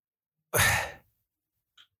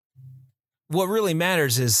what really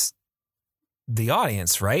matters is the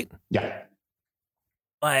audience, right? Yeah.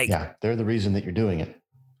 They're the reason that you're doing it.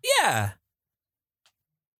 Yeah.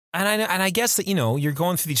 And I guess that, you're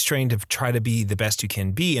going through these training to try to be the best you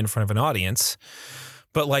can be in front of an audience,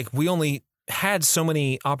 but like we only had so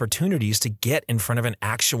many opportunities to get in front of an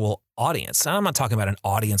actual audience. And I'm not talking about an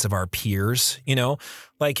audience of our peers, I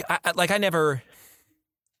never,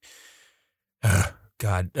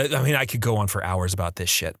 God, I mean, I could go on for hours about this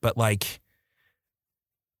shit, but like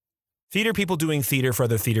theater people doing theater for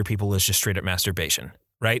other theater people is just straight up masturbation.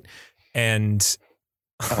 Right. And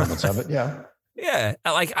elements of it. Yeah. Yeah.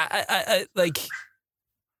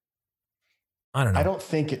 I don't know. I don't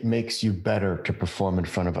think it makes you better to perform in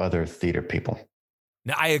front of other theater people.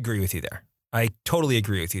 No, I agree with you there. I totally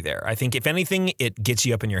agree with you there. I think if anything, it gets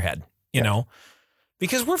you up in your head, you know,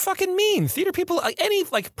 because we're fucking mean. Theater people,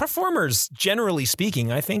 performers, generally speaking,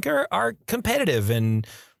 I think are competitive. And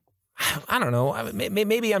I don't know,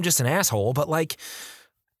 maybe I'm just an asshole, but like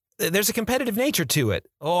there's a competitive nature to it.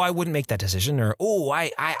 Oh, I wouldn't make that decision, or, oh,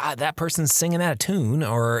 I that person's singing out of tune,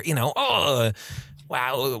 or,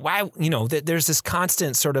 wow, why, there's this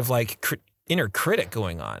constant sort of like inner critic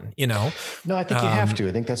going on, No, I think you have to.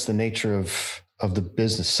 I think that's the nature of the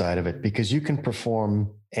business side of it, because you can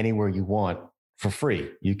perform anywhere you want for free.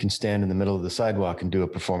 You can stand in the middle of the sidewalk and do a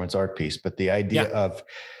performance art piece. But the idea of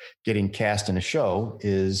getting cast in a show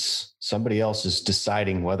is somebody else is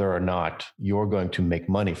deciding whether or not you're going to make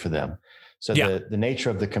money for them. So the nature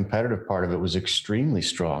of the competitive part of it was extremely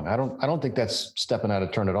strong. I don't think that's stepping out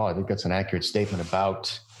of turn at all. I think that's an accurate statement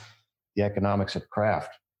about the economics of craft.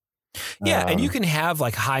 Yeah, and you can have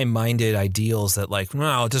like high-minded ideals that like,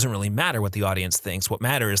 well, it doesn't really matter what the audience thinks. What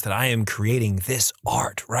matters is that I am creating this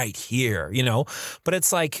art right here, you know? But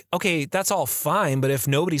it's like, okay, that's all fine, but if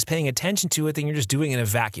nobody's paying attention to it, then you're just doing it in a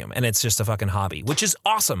vacuum and it's just a fucking hobby, which is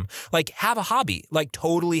awesome. Like, have a hobby, like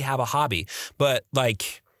totally have a hobby. But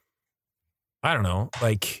like, I don't know,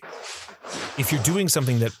 like if you're doing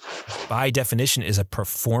something that by definition is a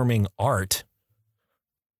performing art,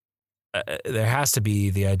 there has to be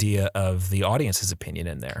the idea of the audience's opinion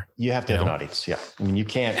in there. You have to have an audience. Yeah. I mean, you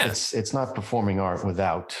can't, it's not performing art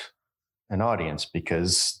without an audience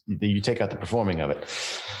because you take out the performing of it.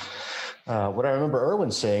 What I remember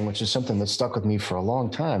Irwin saying, which is something that stuck with me for a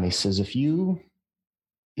long time, he says, if you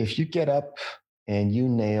get up and you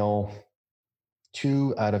nail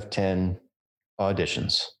 2 out of 10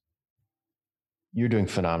 auditions, you're doing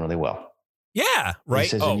phenomenally well. Yeah, right.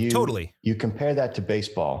 Says, totally. You compare that to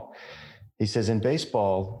baseball. He says, in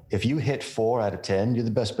baseball, if you hit 4 out of 10, you're the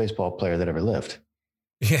best baseball player that ever lived.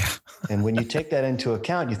 Yeah. And when you take that into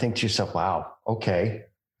account, you think to yourself, wow, okay.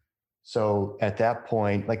 So at that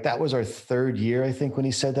point, like that was our 3rd year, I think, when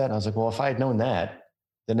he said that. And I was like, well, if I had known that,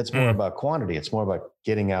 then it's more about quantity. It's more about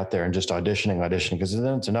getting out there and just auditioning, because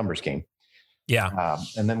then it's a numbers game. Yeah.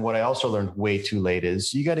 And then what I also learned way too late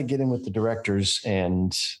is you got to get in with the directors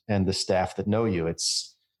and the staff that know you.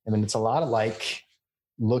 It's a lot of like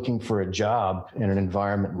looking for a job in an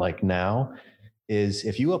environment like now is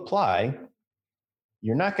if you apply,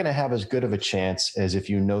 you're not going to have as good of a chance as if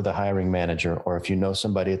you know the hiring manager, or if you know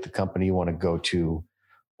somebody at the company you want to go to,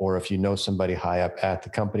 or if you know somebody high up at the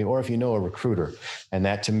company, or if you know a recruiter. And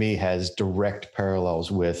that to me has direct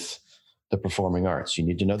parallels with the performing arts. You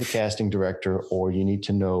need to know the casting director, or you need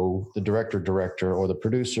to know the director, or the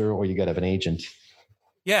producer, or you got to have an agent.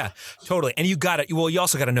 Yeah, totally. And you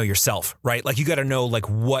also got to know yourself, right? Like you got to know like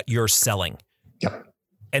what you're selling. Yep.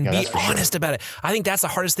 And be honest about it. I think that's the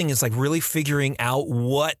hardest thing is like really figuring out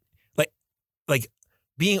what, like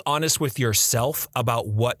being honest with yourself about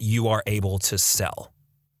what you are able to sell,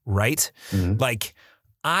 right? Mm-hmm. Like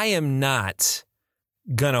I am not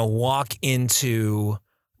gonna walk into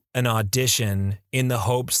an audition in the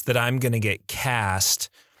hopes that I'm going to get cast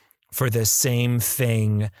for the same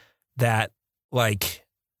thing that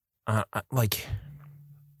I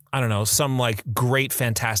don't know, some like great,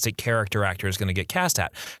 fantastic character actor is going to get cast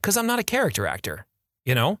at, because I'm not a character actor,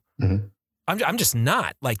 you know? Mm-hmm. I'm just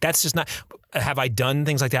not. Like, that's just not. Have I done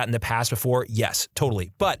things like that in the past before? Yes,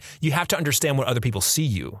 totally. But you have to understand what other people see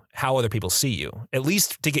you, how other people see you, at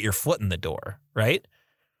least to get your foot in the door, right?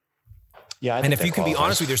 Yeah, and if you can be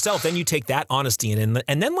honest with yourself, then you take that honesty and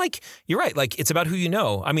then like, you're right. Like, it's about who you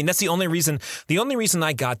know. I mean, that's the only reason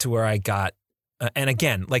I got to where I got. And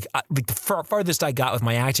again, like the farthest I got with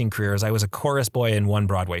my acting career is I was a chorus boy in one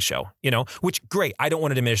Broadway show, you know, which great. I don't want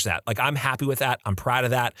to diminish that. Like, I'm happy with that. I'm proud of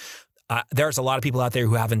that. There's a lot of people out there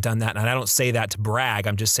who haven't done that. And I don't say that to brag.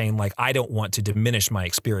 I'm just saying, like, I don't want to diminish my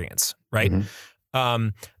experience. Right. Mm-hmm.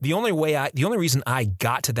 The only reason I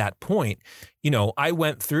got to that point, you know, I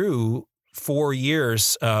went through 4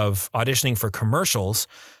 years of auditioning for commercials,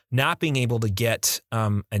 not being able to get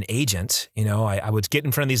an agent. You know, I would get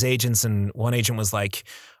in front of these agents, and one agent was like,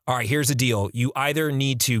 all right, here's the deal. You either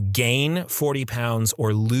need to gain 40 pounds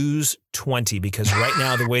or lose 20, because right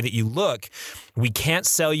now, the way that you look, we can't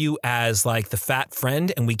sell you as like the fat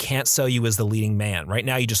friend, and we can't sell you as the leading man. Right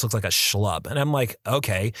now, you just look like a schlub. And I'm like,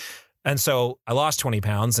 okay. And so I lost 20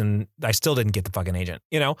 pounds and I still didn't get the fucking agent,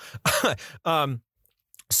 you know?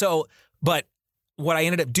 But what I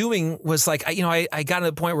ended up doing was like, I got to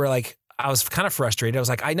the point where like, I was kind of frustrated. I was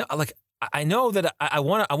like, I know that I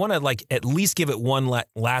want to like at least give it one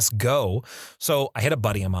last go. So I had a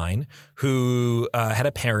buddy of mine who had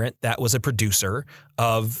a parent that was a producer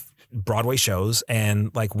of Broadway shows,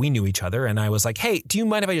 and like we knew each other. And I was like, hey, do you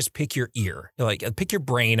mind if I just pick your ear? Like, pick your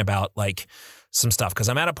brain about like some stuff, because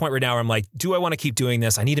I'm at a point right now where I'm like, do I want to keep doing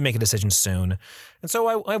this? I need to make a decision soon. And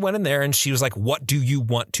so I went in there, and she was like, what do you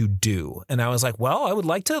want to do? And I was like, well, I would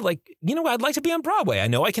like to I'd like to be on Broadway. I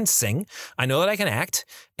know I can sing. I know that I can act.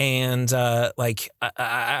 And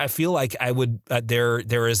I feel like I would,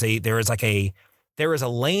 there is a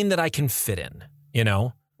lane that I can fit in, you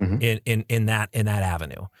know, mm-hmm. in that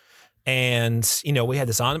avenue. And, we had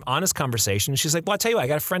this honest conversation. She's like, well, I'll tell you what, I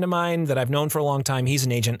got a friend of mine that I've known for a long time. He's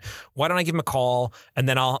an agent. Why don't I give him a call? And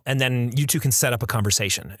then you two can set up a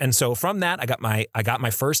conversation. And so from that, I got my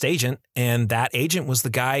first agent, and that agent was the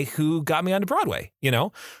guy who got me onto Broadway,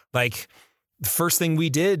 like the first thing we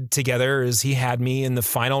did together is he had me in the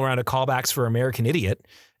final round of callbacks for American Idiot.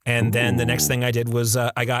 And then the next thing I did was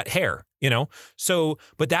I got Hair, So,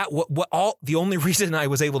 but the only reason I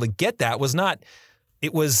was able to get that was not.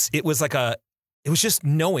 It was just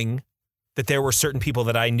knowing that there were certain people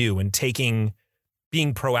that I knew and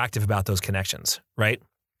being proactive about those connections, right?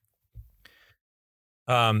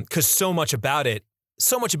 Because so much about it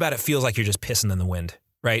feels like you're just pissing in the wind,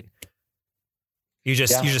 right? You're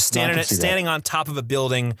just standing on top of a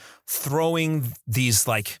building, throwing these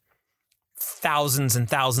like thousands and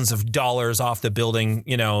thousands of dollars off the building,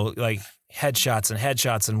 like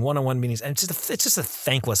headshots and one-on-one meetings, and it's just a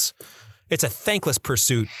thankless. It's a thankless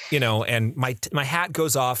pursuit, and my hat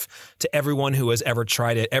goes off to everyone who has ever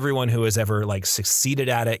tried it, everyone who has ever like succeeded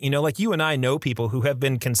at it. Like you and I know people who have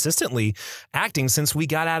been consistently acting since we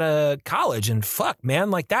got out of college, and fuck, man,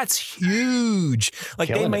 like that's huge. Like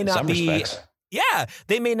they may not be,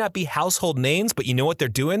 they may not be household names, but you know what they're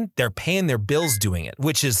doing? They're paying their bills doing it,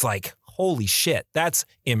 which is like, holy shit, that's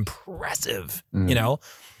impressive,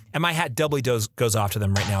 And my hat doubly goes off to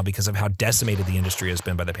them right now because of how decimated the industry has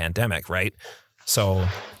been by the pandemic, right? So,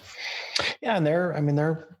 yeah, and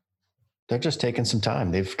they're just taking some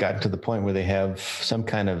time. They've gotten to the point where they have some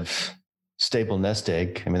kind of stable nest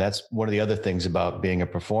egg. I mean, that's one of the other things about being a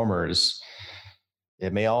performer is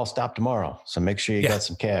it may all stop tomorrow. So make sure you got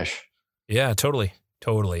some cash. Yeah, totally.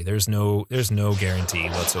 There's no guarantee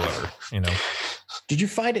whatsoever. Did you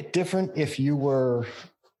find it different if you were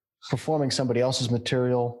performing somebody else's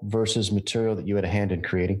material versus material that you had a hand in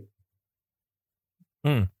creating?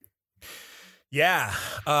 Yeah.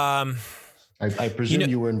 I presume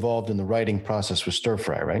you were involved in the writing process with Stir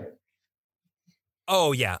Fry, right?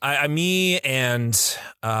 Oh yeah. Me and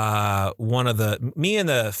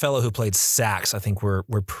the fellow who played sax, I think we're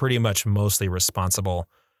pretty much mostly responsible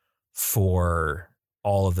for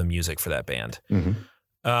all of the music for that band. Mm-hmm.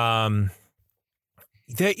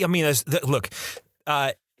 Look,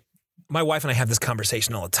 my wife and I have this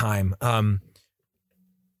conversation all the time.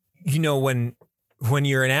 When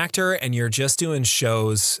you're an actor and you're just doing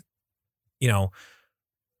shows,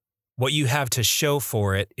 what you have to show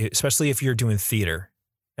for it, especially if you're doing theater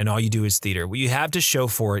and all you do is theater, what you have to show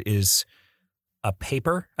for it is a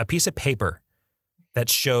piece of paper that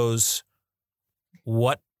shows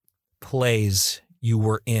what plays you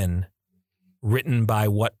were in, written by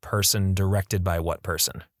what person, directed by what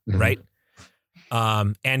person, mm-hmm. right?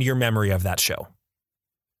 And your memory of that show.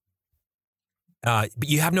 But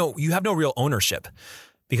you have no real ownership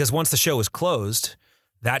because once the show is closed,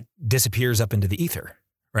 that disappears up into the ether,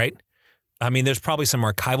 right? I mean, there's probably some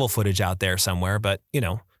archival footage out there somewhere, but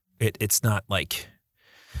it's not like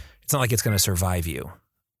it's going to survive you.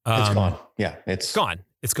 It's gone. Yeah, it's gone.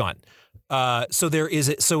 It's gone. So there is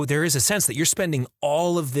a sense that you're spending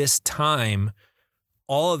all of this time,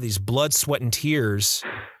 all of these blood, sweat, and tears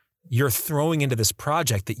you're throwing into this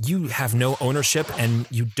project that you have no ownership and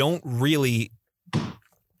you don't really,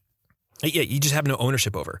 you just have no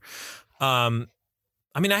ownership over. I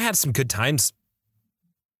mean, I had some good times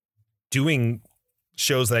doing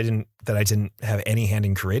shows that I didn't have any hand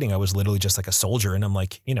in creating. I was literally just like a soldier, and I'm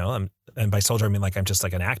like, and by soldier I mean like I'm just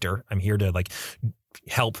like an actor. I'm here to like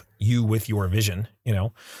help you with your vision,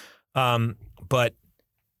 but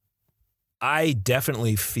I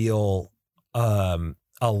definitely feel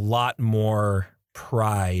a lot more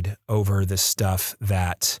pride over the stuff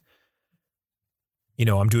that,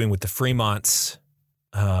 I'm doing with the Fremonts.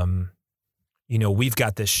 We've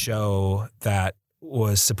got this show that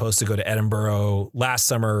was supposed to go to Edinburgh last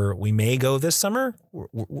summer. We may go this summer.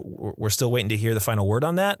 We're still waiting to hear the final word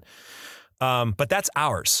on that. But that's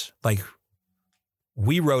ours. Like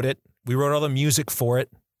we wrote it. We wrote all the music for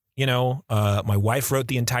it. My wife wrote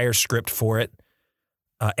the entire script for it.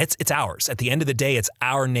 It's ours. At the end of the day, it's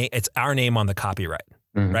our name. It's our name on the copyright,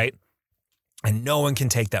 mm-hmm. right? And no one can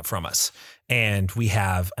take that from us. And we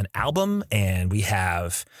have an album, and we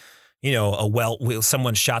have,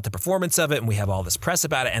 someone shot the performance of it, and we have all this press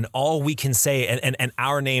about it, and all we can say, and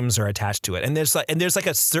our names are attached to it. And there's like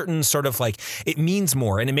a certain sort of like, it means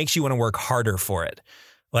more, and it makes you want to work harder for it.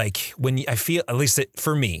 Like I feel, at least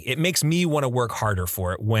for me, it makes me want to work harder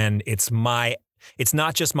for it when it's not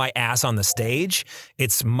just my ass on the stage,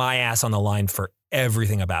 it's my ass on the line for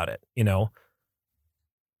everything about it,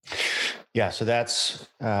 Yeah, so that's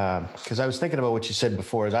because I was thinking about what you said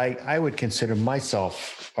before. Is I would consider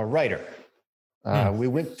myself a writer. We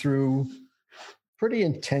went through pretty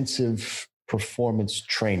intensive performance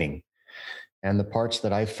training. And the parts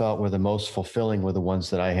that I felt were the most fulfilling were the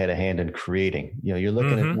ones that I had a hand in creating. You know, you're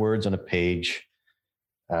looking at words on a page.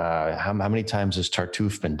 How many times has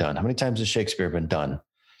Tartuffe been done? How many times has Shakespeare been done?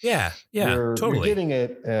 Yeah, totally. You're giving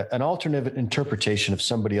an alternate interpretation of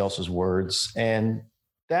somebody else's words. And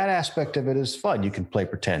that aspect of it is fun. You can play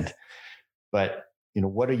pretend. But, you know,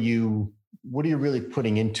 what are you really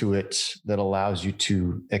putting into it that allows you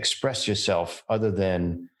to express yourself other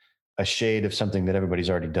than a shade of something that everybody's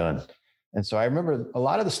already done? And so I remember a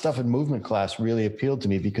lot of the stuff in movement class really appealed to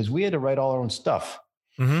me because we had to write all our own stuff.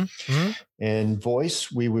 In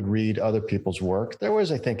voice, we would read other people's work. There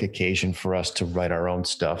was, I think, occasion for us to write our own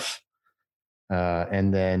stuff.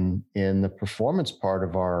 And then in the performance part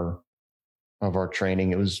of our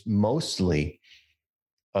training, it was mostly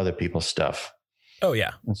other people's stuff. Oh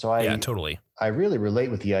yeah. And so totally. I really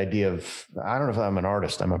relate with the idea of, I don't know if I'm an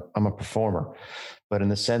artist, I'm a performer, but in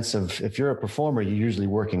the sense of, if you're a performer, you're usually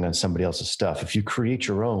working on somebody else's stuff. If you create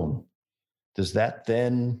your own, does that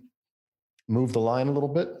then move the line a little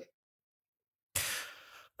bit?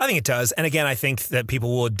 I think it does. And again, I think that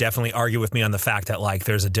people will definitely argue with me on the fact that like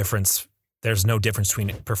there's no difference between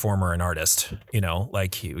a performer and artist, you know,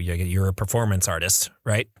 like you're a performance artist,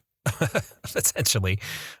 right? Essentially.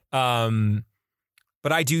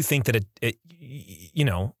 But I do think that it you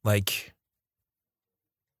know, like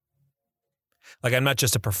I'm not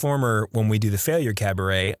just a performer when we do the Failure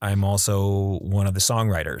Cabaret. I'm also one of the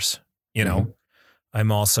songwriters, you know. I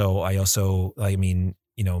mean,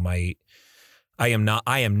 you know, I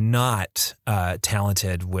am not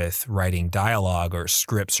talented with writing dialogue or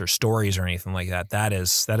scripts or stories or anything like that. That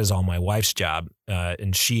is all my wife's job.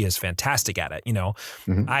 And she is fantastic at it. You know,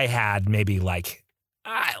 I had maybe like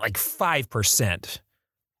 5%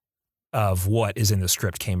 of what is in the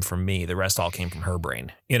script came from me. The rest all came from her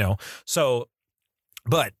brain, you know? So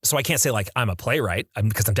I can't say like I'm a playwright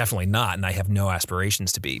because I'm definitely not. And I have no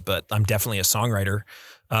aspirations to be, but I'm definitely a songwriter.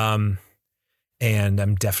 And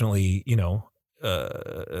I'm definitely, you know,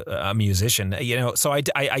 a musician, you know? So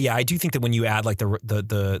I do think that when you add like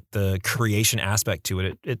the creation aspect to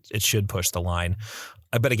it, it should push the line.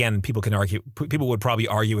 But again, people would probably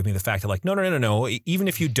argue with me the fact that like, no. Even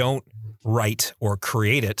if you don't write or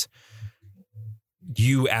create it,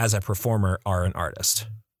 you as a performer are an artist.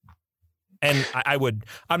 And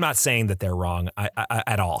I'm not saying that they're wrong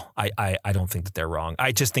at all. I don't think that they're wrong.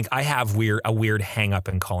 I just think I have a weird hang up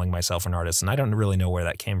in calling myself an artist. And I don't really know where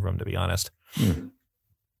that came from, to be honest.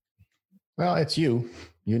 Well, it's you.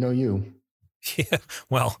 You know you. Yeah,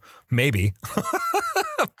 well, maybe.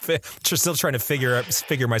 Just still trying to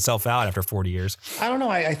figure myself out after 40 years. I don't know.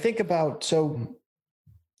 I think about, so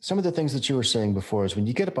some of the things that you were saying before is when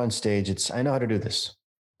you get up on stage, I know how to do this.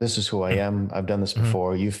 This is who I am. I've done this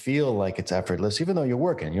before. You feel like it's effortless, even though you're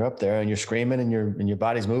working. You're up there and you're screaming and your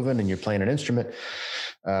body's moving and you're playing an instrument.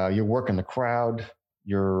 You're working the crowd.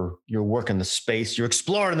 You're working the space. You're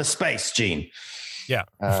exploring the space, Gene. Yeah.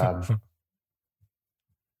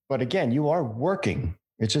 But again, you are working.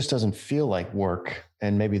 It just doesn't feel like work.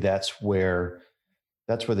 And maybe that's where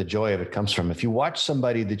the joy of it comes from. If you watch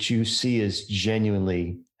somebody that you see as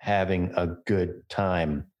genuinely having a good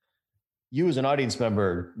time, you as an audience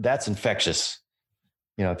member, that's infectious.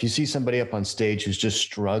 You know, if you see somebody up on stage who's just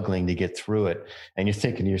struggling to get through it and you're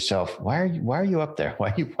thinking to yourself, why are you up there?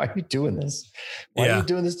 Why are you doing this? Why are you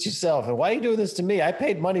doing this to yourself? And why are you doing this to me? I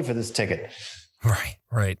paid money for this ticket.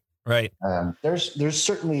 Right. There's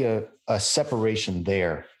certainly a separation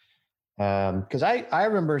there. Because I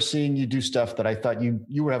remember seeing you do stuff that I thought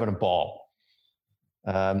you were having a ball.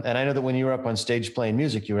 And I know that when you were up on stage playing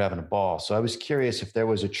music, you were having a ball. So I was curious if there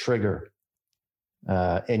was a trigger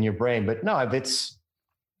in your brain. But no,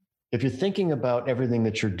 if you're thinking about everything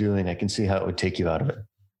that you're doing, I can see how it would take you out of it.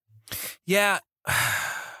 Yeah.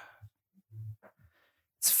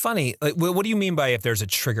 It's funny. Like, what do you mean by if there's a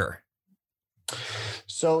trigger?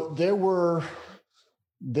 So there were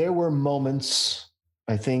moments,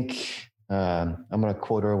 I think, I'm going to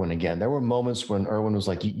quote Irwin again. There were moments when Irwin was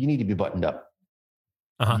like, you need to be buttoned up.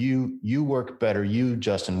 You work better. You,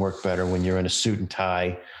 Justin, work better when you're in a suit and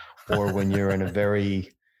tie or when you're in a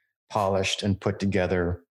very polished and put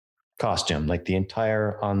together costume. Like the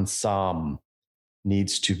entire ensemble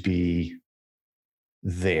needs to be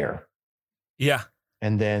there. Yeah.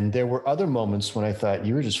 And then there were other moments when I thought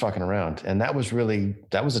you were just fucking around. And that was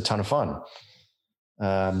a ton of fun.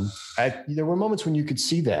 There were moments when you could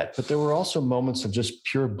see that, but there were also moments of just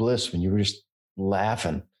pure bliss when you were just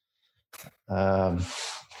laughing. And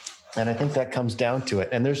I think that comes down to it.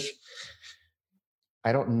 And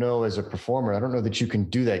I don't know, as a performer, I don't know that you can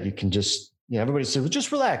do that. You can just everybody said, well,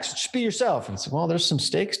 just relax, just be yourself. And it's, well, there's some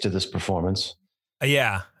stakes to this performance.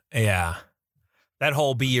 Yeah. That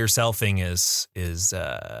whole be yourself thing is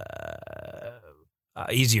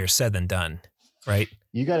easier said than done, right?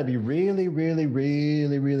 You got to be really, really,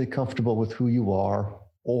 really, really comfortable with who you are,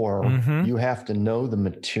 or you have to know the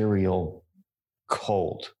material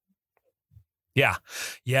cold. Yeah.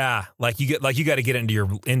 Like you got to get into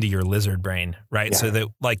your lizard brain, right? Yeah. So that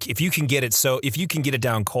like if you can get it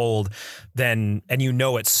down cold, then and you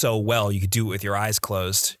know it so well, you could do it with your eyes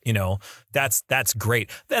closed. That's great.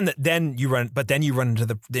 Then you run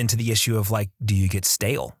into the issue of like, do you get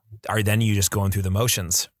stale? Or then you just going through the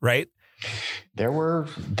motions, right? There were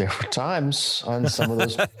times on some of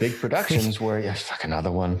those big productions where fuck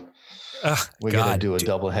another one. We got to do a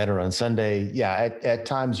double header on Sunday. Yeah, at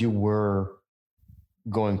times you were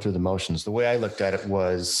going through the motions. The way I looked at it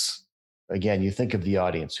was, again, you think of the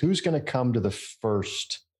audience. Who's going to come to the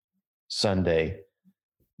first Sunday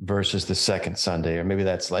versus the second Sunday? Or maybe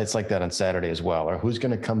it's like that on Saturday as well. Or who's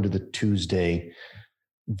going to come to the Tuesday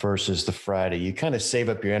versus the Friday? You kind of save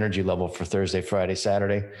up your energy level for Thursday, Friday,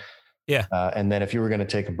 Saturday. Yeah. And then if you were going to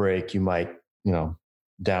take a break, you might,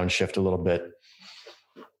 downshift a little bit.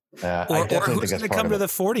 Or who's going to come to the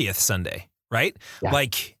 40th Sunday, right? Yeah.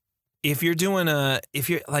 Like if you're doing that's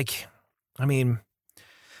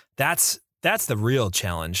the real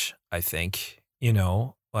challenge, I think,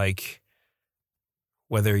 like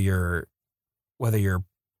whether you're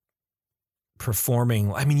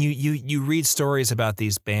performing, you read stories about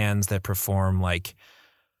these bands that perform like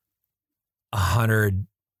 100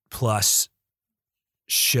 plus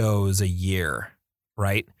shows a year,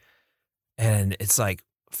 right? And it's like,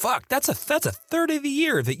 fuck, that's a third of the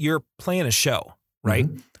year that you're playing a show, right?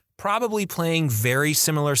 Mm-hmm. Probably playing very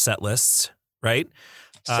similar set lists, right?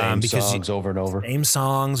 Same songs over and over. Same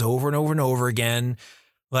songs over and over and over again.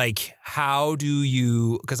 Like, how do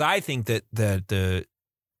you? Because I think that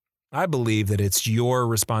I believe that it's your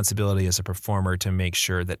responsibility as a performer to make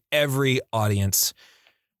sure that every audience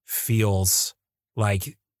feels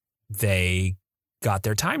like they got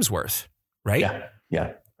their time's worth, right?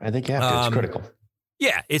 Yeah. I think you have to. It's critical.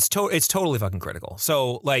 Yeah, it's totally fucking critical.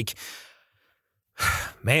 So, like,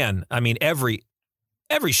 man, every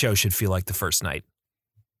show should feel like the first night.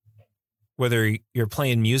 Whether you're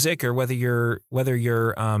playing music or whether you're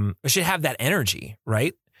it should have that energy,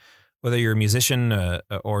 right? Whether you're a musician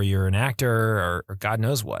or you're an actor or God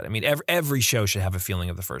knows what. Every show should have a feeling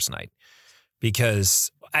of the first night.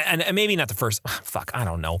 Because, and maybe not the first, I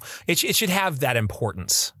don't know. It should have that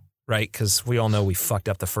importance, right? Because we all know we fucked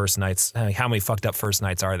up the first nights. How many fucked up first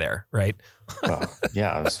nights are there, right? Well,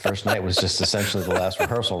 yeah, this first night was just essentially the last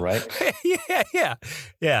rehearsal, right?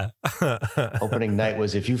 Yeah. Opening night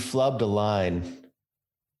was, if you flubbed a line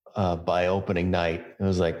by opening night, it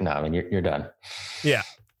was like, no, you're done. Yeah.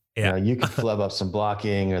 Yeah. You could flub up some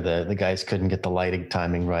blocking, or the guys couldn't get the lighting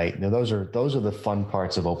timing right. Those are the fun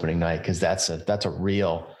parts of opening night, because that's a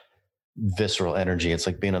real visceral energy. It's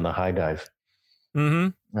like being on the high dive. Mm-hmm.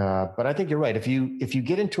 But I think you're right. If you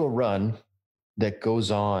get into a run that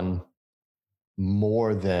goes on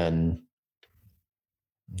more than,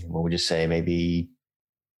 what would you say, maybe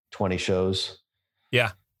 20 shows?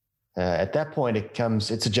 Yeah. At that point,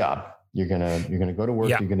 it's a job. You're gonna go to work.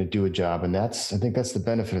 Yeah. You're gonna do a job, and I think that's the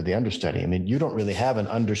benefit of the understudy. You don't really have an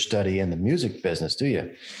understudy in the music business, do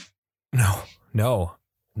you? No.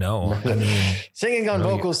 Singing on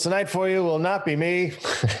vocals tonight for you will not be me.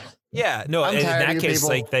 Yeah, no. In that case,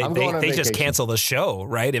 like they just cancel the show,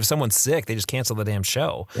 right? If someone's sick, they just cancel the damn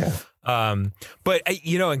show. Yeah. But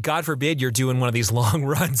and God forbid you're doing one of these long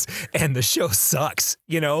runs and the show sucks.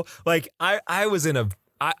 Like I was in a.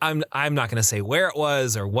 I'm not going to say where it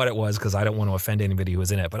was or what it was, because I don't want to offend anybody who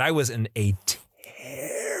was in it, but I was in a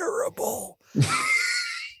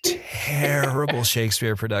terrible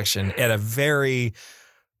Shakespeare production at a very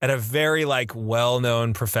like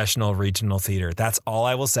well-known professional regional theater. That's all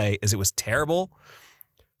I will say, is it was terrible.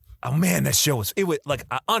 Oh man, that show was like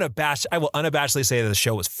I will unabashedly say that the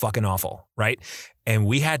show was fucking awful, right? And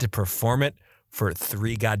we had to perform it for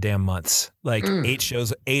 3 goddamn months, like 8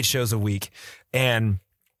 shows a week. And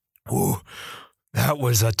ooh, that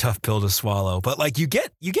was a tough pill to swallow. But like you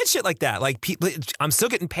get shit like that. Like I'm still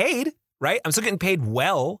getting paid, right? I'm still getting paid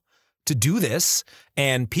well to do this,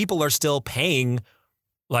 and people are still paying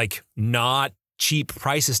like not cheap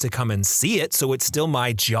prices to come and see it. So it's still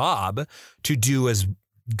my job to do as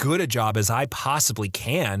good a job as I possibly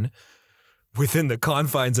can within the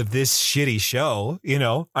confines of this shitty show.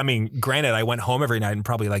 Granted, I went home every night and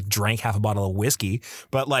probably like drank half a bottle of whiskey,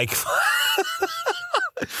 but like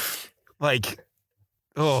like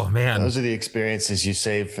Oh man. Those are the experiences you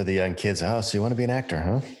save for the young kids. Oh, so you want to be an actor,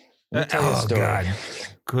 huh? Let me tell you a Oh story. God.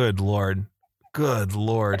 Good Lord. Good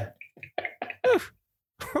Lord.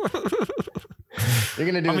 You're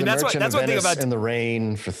going to do the Merchant of one thing Venice about in the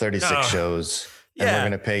rain for 36 shows, and we're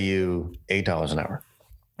going to pay you $8 an hour.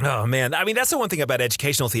 Oh man. I mean, that's the one thing about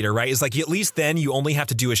educational theater, right? Is like at least then you only have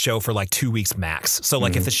to do a show for like 2 weeks max. So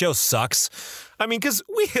like if the show sucks, I mean, because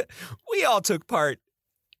we all took part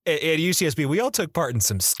at UCSB, we all took part in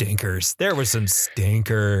some stinkers. There were some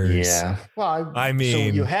stinkers. Yeah. Well, I mean, so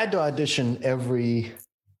you had to audition every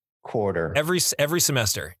quarter. Every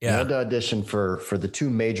semester. Yeah. You had to audition for the 2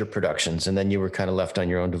 major productions, and then you were kind of left on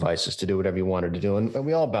your own devices to do whatever you wanted to do. And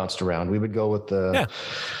we all bounced around. We would go with the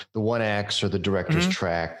one acts or the director's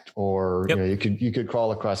track, or you could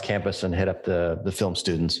crawl across campus and hit up the film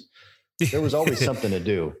students. There was always something to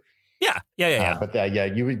do. Yeah. But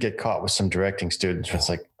you would get caught with some directing students where it's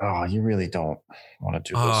like, oh, you really don't want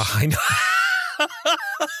to do this. I know.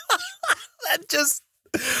 That just,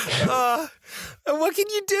 what can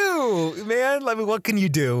you do, man? I mean, what can you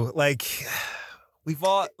do? Like, we've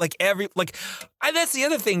all, like, that's the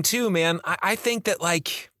other thing too, man. I think that,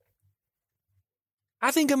 like,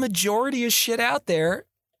 a majority of shit out there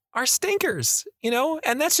are stinkers,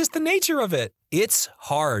 and that's just the nature of it. It's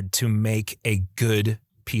hard to make a good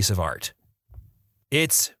piece of art.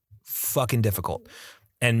 It's fucking difficult.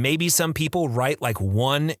 And maybe some people write like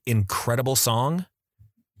one incredible song.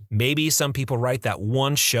 Maybe some people write that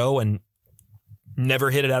one show and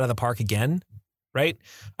never hit it out of the park again, right?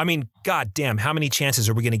 I mean, God damn, how many chances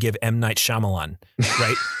are we going to give M. Night Shyamalan,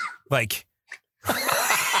 right? Like,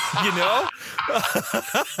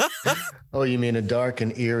 Oh, you mean a dark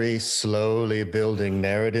and eerie, slowly building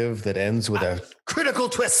narrative that ends with a critical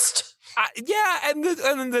twist? And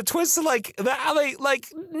the twists are like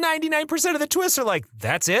 99% of the twists are like,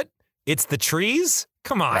 that's it? It's the trees?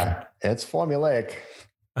 Come on. It's formulaic.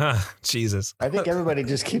 Jesus. I think everybody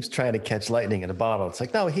just keeps trying to catch lightning in a bottle. It's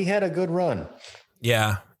like, no, he had a good run.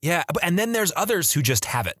 Yeah. And then there's others who just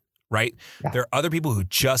have it, right? Yeah. There are other people who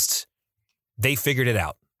they figured it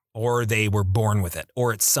out, or they were born with it,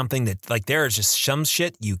 or it's something that, like, there's just some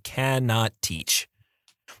shit you cannot teach.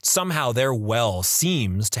 Somehow their well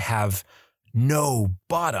seems to have no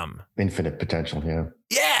bottom. Infinite potential,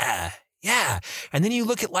 yeah. Yeah. And then you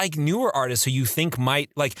look at like newer artists who you think might,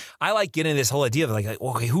 like, I like getting this whole idea of like,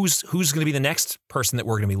 okay, who's going to be the next person that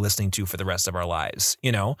we're going to be listening to for the rest of our lives,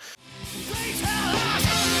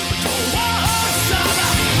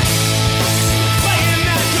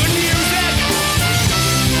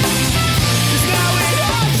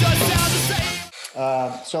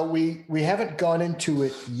 So we haven't gone into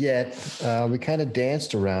it yet. We kind of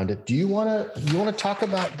danced around it. Do you want to talk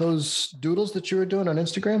about those doodles that you were doing on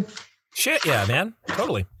Instagram? Shit, yeah, man.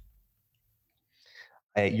 Totally.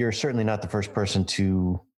 You're certainly not the first person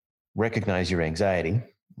to recognize your anxiety.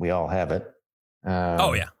 We all have it.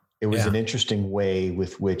 It was an interesting way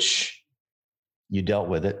with which you dealt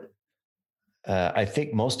with it. I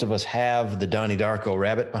think most of us have the Donnie Darko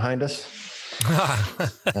rabbit behind us.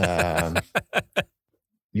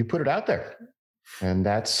 You put it out there, and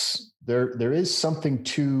that's there is something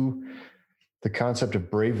to the concept of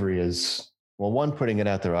bravery. Is, well, one, putting it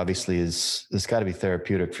out there obviously is got to be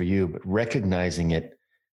therapeutic for you, but recognizing it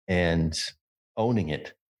and owning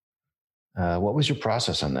it. What was your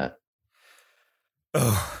process on that?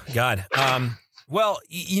 Oh God. Well,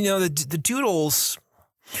 the doodles.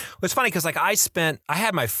 It's funny because like I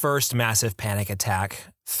had my first massive panic attack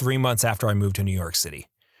 3 months after I moved to New York City.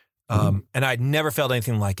 And I'd never felt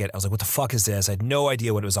anything like it. I was like, what the fuck is this? I had no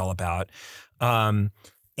idea what it was all about. Then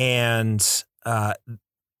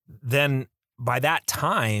by that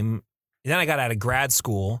time, then I got out of grad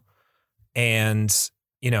school and,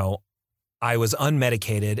 I was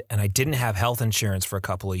unmedicated and I didn't have health insurance for a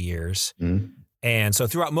couple of years. And so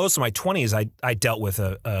throughout most of my 20s, I dealt with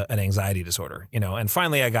an anxiety disorder, and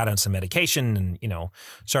finally I got on some medication and,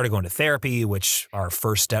 started going to therapy, which are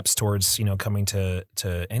first steps towards, coming to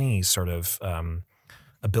any sort of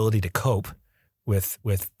ability to cope with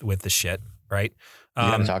the shit. Right. You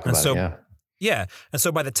gotta talk about it. Yeah. Yeah. And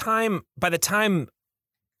so by the time,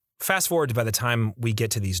 fast forward to by the time we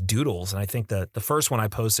get to these doodles, and I think the first one I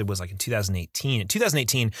posted was like in 2018. In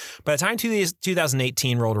 2018, by the time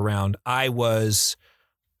 2018 rolled around,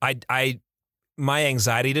 my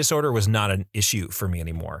anxiety disorder was not an issue for me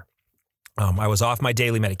anymore. I was off my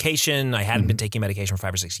daily medication. I hadn't been taking medication for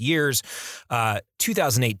 5 or 6 years.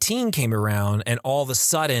 2018 came around, and all of a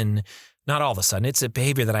sudden, not all of a sudden, it's a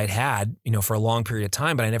behavior that I'd had, for a long period of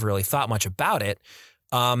time, but I never really thought much about it.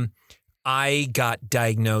 I got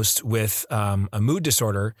diagnosed with a mood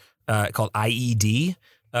disorder called IED,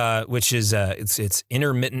 which is it's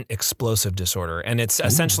intermittent explosive disorder, and it's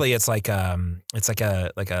essentially it's like a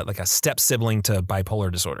step sibling to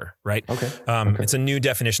bipolar disorder, right? Okay. It's a new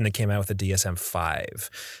definition that came out with the DSM-5,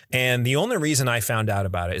 and the only reason I found out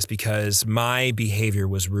about it is because my behavior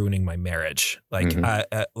was ruining my marriage. Like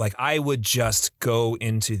I would just go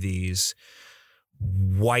into these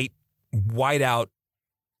white out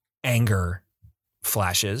anger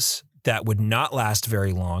flashes that would not last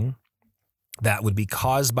very long, that would be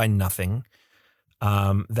caused by nothing,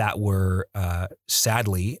 that were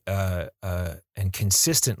sadly and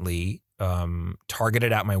consistently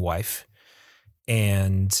targeted at my wife.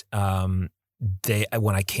 And they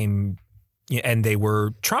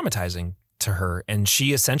were traumatizing to her. And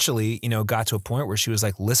she essentially, got to a point where she was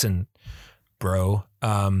like, listen, bro,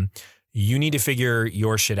 you need to figure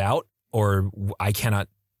your shit out, or I cannot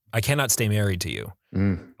stay married to you.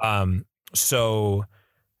 So,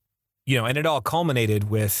 and it all culminated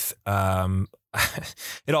with, one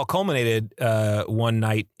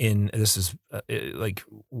night there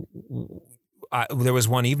was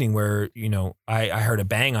one evening where, I heard a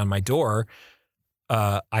bang on my door.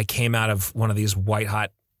 I came out of one of these white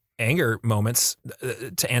hot anger moments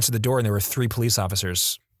to answer the door, and there were 3 police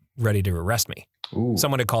officers ready to arrest me. Ooh.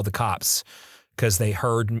 Someone had called the cops because they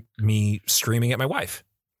heard me screaming at my wife.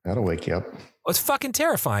 That'll wake you up. It's fucking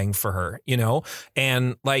terrifying for her,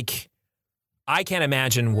 and like, I can't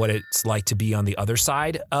imagine what it's like to be on the other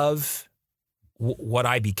side of what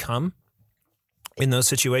I become in those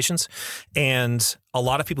situations. And a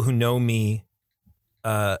lot of people who know me,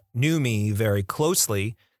 knew me very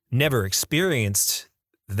closely, never experienced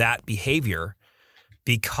that behavior,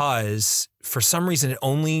 because for some reason it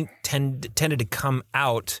only tended to come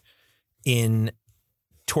out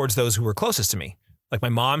towards those who were closest to me. Like my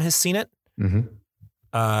mom has seen it.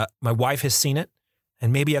 My wife has seen it,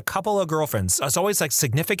 and maybe a couple of girlfriends. It's always like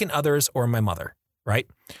significant others or my mother, right?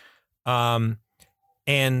 And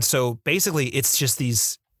so basically it's just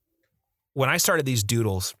when I started these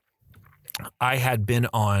doodles, I had been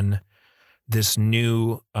on this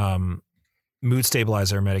new mood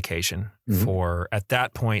stabilizer medication for, at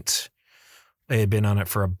that point, I had been on it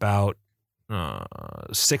for about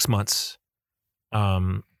 6 months.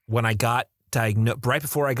 When I got right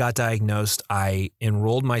before I got diagnosed, I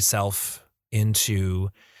enrolled myself into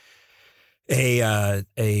a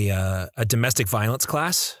domestic violence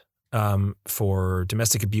class for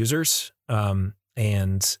domestic abusers.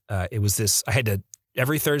 And it was this, I had to,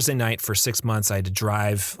 every Thursday night for 6 months, I had to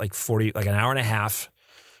drive like an hour and a half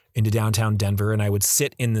into downtown Denver. And I would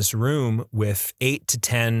sit in this room with 8 to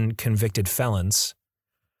 10 convicted felons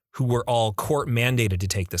who were all court mandated to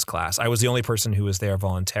take this class. I was the only person who was there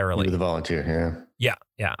voluntarily. You were the volunteer, yeah.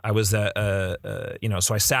 Yeah. I was so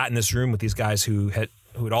I sat in this room with these guys who had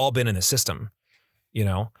all been in the system,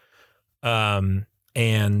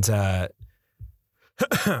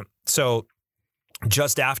 so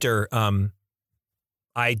just after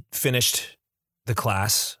I finished the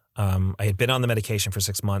class, I had been on the medication for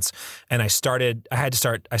 6 months, and my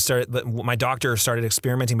doctor started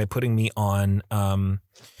experimenting by putting me on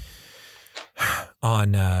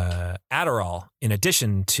Adderall in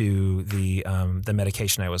addition to the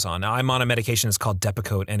medication I was on. Now I'm on a medication that's called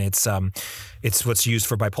Depakote, and it's what's used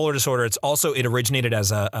for bipolar disorder. It originated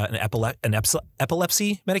as an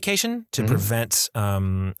epilepsy medication to prevent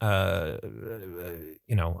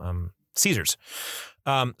seizures.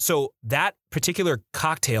 So that particular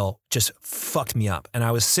cocktail just fucked me up. And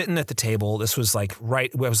I was sitting at the table. This was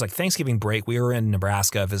it was like Thanksgiving break. We were in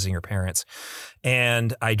Nebraska visiting her parents.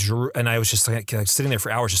 And I was just like sitting there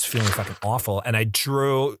for hours, just feeling fucking awful. And I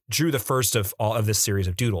drew the first of all of this series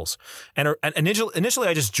of doodles. And initially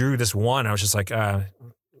I just drew this one. I was just like, I'll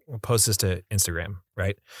post this to Instagram.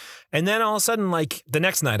 Right. And then all of a sudden, like the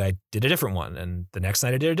next night I did a different one, and the next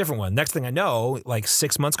night I did a different one. Next thing I know, like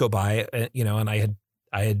 6 months go by, and I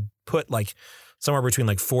had put like somewhere between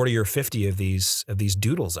like 40 or 50 of these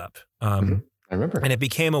doodles up. I remember. And it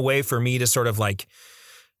became a way for me to sort of like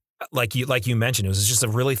you mentioned, it was just a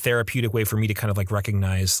really therapeutic way for me to kind of like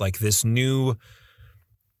recognize like this not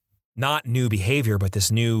new behavior, but this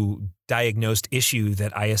new diagnosed issue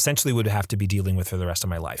that I essentially would have to be dealing with for the rest of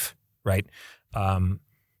my life. Right.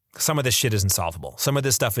 Some of this shit isn't solvable. Some of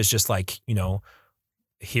this stuff is just like,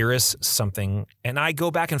 here is something. And I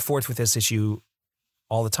go back and forth with this issue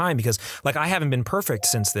all the time because like I haven't been perfect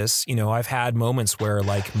since this. I've had moments where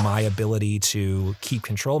like my ability to keep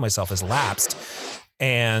control of myself has lapsed,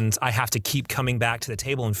 and I have to keep coming back to the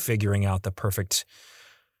table and figuring out the perfect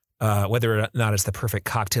whether or not it's the perfect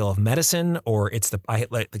cocktail of medicine or it's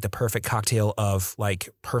the perfect cocktail of like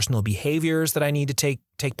personal behaviors that I need to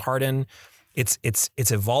take part in. It's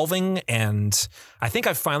evolving, and I think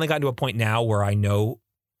I've finally gotten to a point now where I know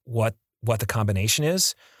what the combination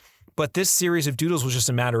is. But this series of doodles was just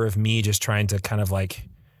a matter of me just trying to kind of like,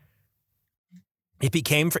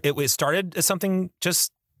 it started as something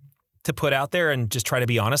just to put out there and just try to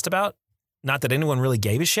be honest about. Not that anyone really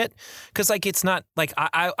gave a shit. Cause like, it's not like,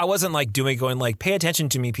 I wasn't like going like, pay attention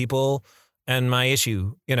to me, people, and my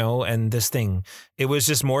issue, you know, and this thing. It was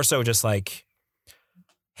just more so just like,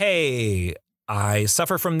 hey, I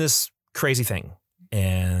suffer from this crazy thing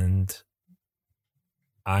and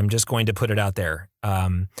I'm just going to put it out there.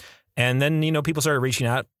 And then, you know, people started reaching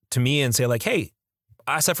out to me and say like, hey,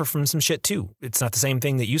 I suffer from some shit too. It's not the same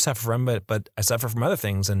thing that you suffer from, but I suffer from other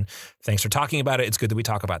things. And thanks for talking about it. It's good that we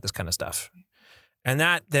talk about this kind of stuff. And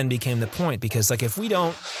that then became the point, because like, if we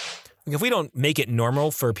don't make it normal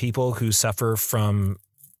for people who suffer from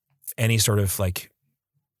any sort of like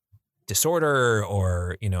disorder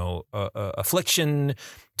or, you know, affliction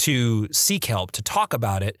to seek help, to talk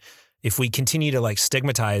about it, if we continue to like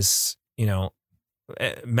stigmatize, you know,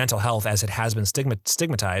 mental health as it has been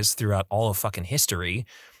stigmatized throughout all of fucking history,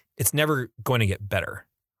 it's never going to get better,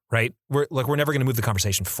 right? We're never going to move the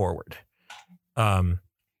conversation forward. And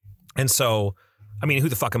so, I mean, who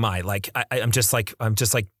the fuck am I? Like, I'm just like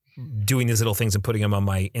doing these little things and putting them on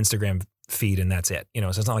my Instagram feed, and that's it. You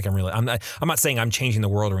know, so it's not like I'm not saying I'm changing the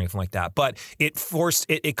world or anything like that, but it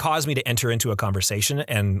caused me to enter into a conversation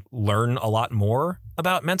and learn a lot more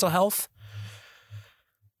about mental health.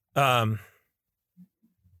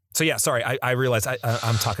 So yeah, sorry, I realize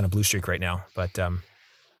I'm talking a blue streak right now, but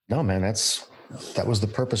no, man, that was the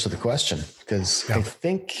purpose of the question, because I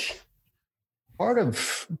think part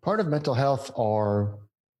of mental health are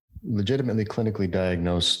legitimately clinically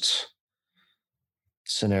diagnosed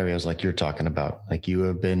scenarios like you're talking about. Like, you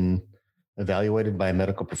have been evaluated by a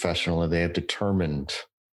medical professional and they have determined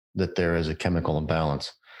that there is a chemical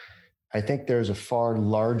imbalance. I think there's a far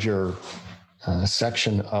larger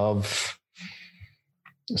section of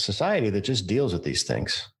society that just deals with these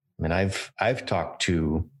things. I mean, I've talked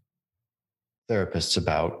to therapists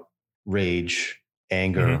about rage,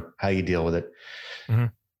 anger, how you deal with it. Mm-hmm.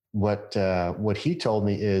 What he told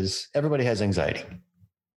me is everybody has anxiety.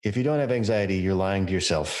 If you don't have anxiety, you're lying to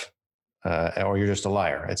yourself, or you're just a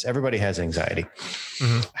liar. It's everybody has anxiety.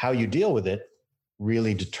 Mm-hmm. How you deal with it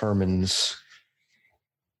really determines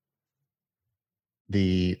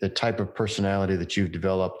the type of personality that you've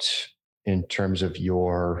developed in terms of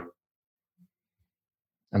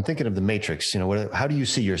I'm thinking of the Matrix. You know, how do you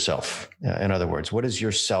see yourself? In other words, what is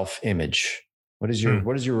your self-image? What is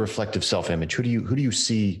your reflective self-image? Who do you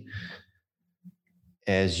see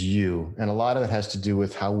as you? And a lot of it has to do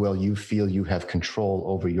with how well you feel you have control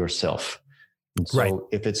over yourself. And so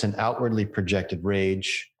if it's an outwardly projected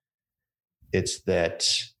rage, it's that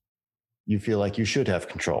you feel like you should have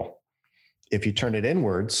control. If you turn it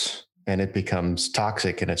inwards and it becomes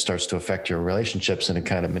toxic and it starts to affect your relationships and it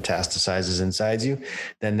kind of metastasizes inside you,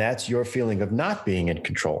 then that's your feeling of not being in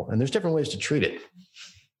control. And there's different ways to treat it.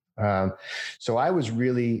 So I was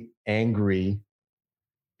really angry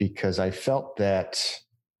because I felt that,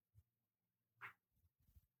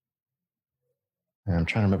 and I'm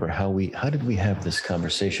trying to remember how did we have this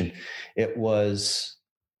conversation? It was,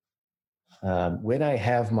 when I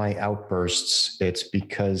have my outbursts, it's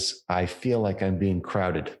because I feel like I'm being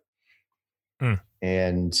crowded.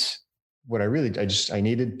 And what I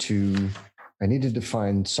needed to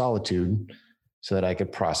find solitude so that I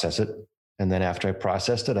could process it. And then after I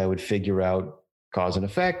processed it, I would figure out cause and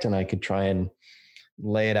effect, and I could try and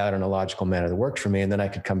lay it out in a logical manner that worked for me. And then I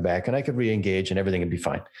could come back and I could re-engage and everything would be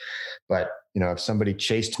fine. But, you know, if somebody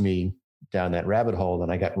chased me down that rabbit hole, then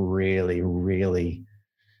I got really, really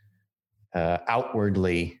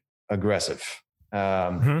outwardly aggressive.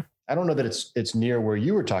 I don't know that it's near where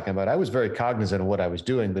you were talking about. I was very cognizant of what I was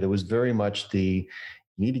doing, but it was very much you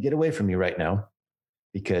need to get away from me right now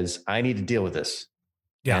because I need to deal with this.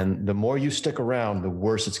 Yeah. And the more you stick around, the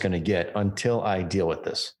worse it's going to get until I deal with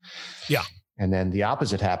this. Yeah. And then the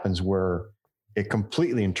opposite happens where it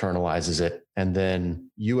completely internalizes it. And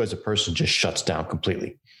then you as a person just shuts down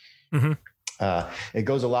completely. Mm-hmm. It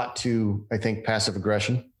goes a lot to, I think, passive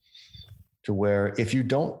aggression, to where if you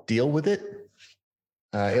don't deal with it,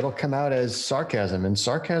 it'll come out as sarcasm, and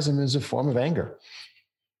sarcasm is a form of anger.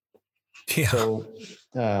 Yeah. So,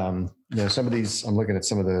 some of these, I'm looking at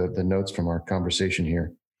some of the notes from our conversation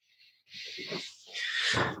here.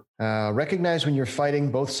 Recognize when you're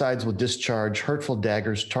fighting, both sides will discharge hurtful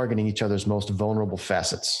daggers targeting each other's most vulnerable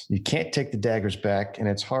facets. You can't take the daggers back, and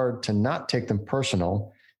it's hard to not take them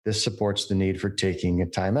personal. This supports the need for taking a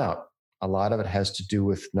time out. A lot of it has to do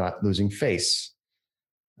with not losing face.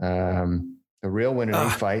 The real win in any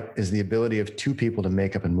fight is the ability of two people to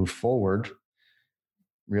make up and move forward.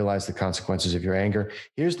 Realize the consequences of your anger.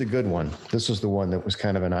 Here's the good one. This was the one that was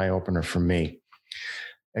kind of an eye-opener for me.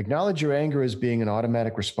 Acknowledge your anger as being an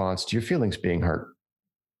automatic response to your feelings being hurt.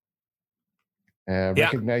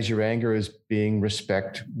 Recognize your anger as being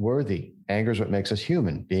respect worthy. Anger is what makes us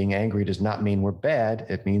human. Being angry does not mean we're bad.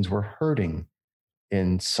 It means we're hurting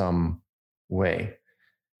in some way.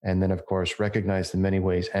 And then, of course, recognize the many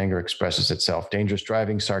ways anger expresses itself. Dangerous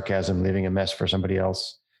driving, sarcasm, leaving a mess for somebody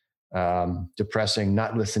else, depressing,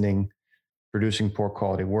 not listening, producing poor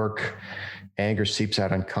quality work. Anger seeps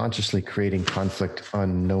out unconsciously, creating conflict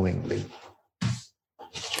unknowingly.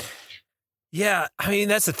 Yeah, I mean,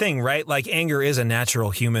 that's the thing, right? Like, anger is a natural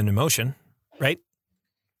human emotion, right?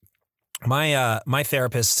 My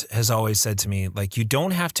therapist has always said to me, like, you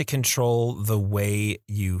don't have to control the way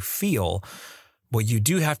you feel. What you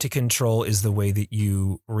do have to control is the way that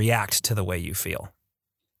you react to the way you feel.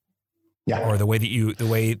 Yeah. Or the way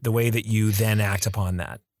that you then act upon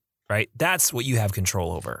that. Right? That's what you have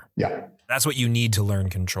control over. Yeah. That's what you need to learn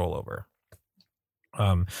control over.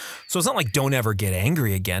 So it's not like don't ever get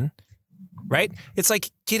angry again, right? It's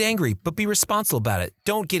like get angry, but be responsible about it.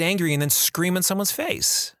 Don't get angry and then scream in someone's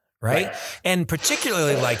face, right? And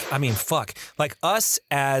particularly like us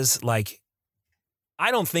as like, I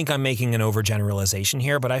don't think I'm making an overgeneralization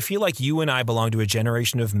here, but I feel like you and I belong to a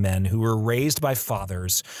generation of men who were raised by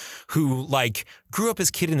fathers who like grew up as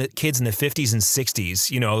kids in the 50s and 60s,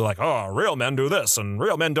 you know, like, oh, real men do this and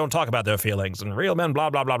real men don't talk about their feelings and real men blah,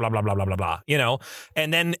 blah, blah, blah, blah, blah, blah, blah, blah, you know?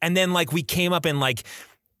 And then like we came up in like,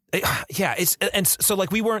 yeah, so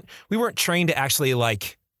like we weren't trained to actually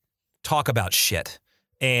like talk about shit.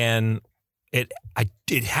 And it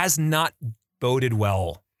has not boded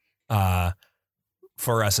well,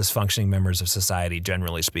 for us as functioning members of society,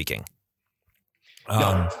 generally speaking.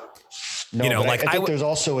 No, you know, like I think there's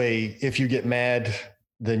also if you get mad,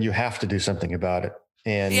 then you have to do something about it.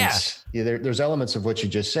 And there's elements of what you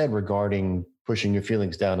just said regarding pushing your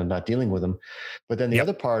feelings down and not dealing with them. But then the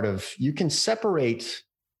other part of you can separate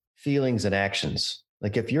feelings and actions.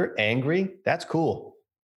 Like if you're angry, that's cool.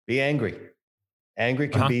 Be angry. Angry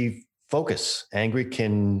can be focus. Angry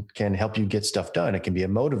can help you get stuff done. It can be a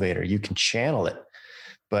motivator. You can channel it.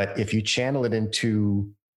 But if you channel it into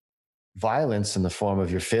violence in the form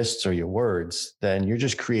of your fists or your words, then you're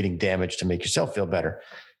just creating damage to make yourself feel better.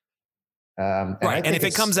 Right. And if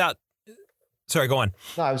it comes out, sorry, go on.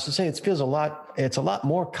 No, I was just saying it's a lot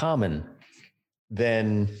more common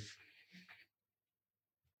than,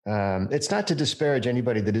 it's not to disparage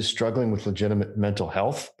anybody that is struggling with legitimate mental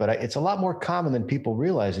health, but it's a lot more common than people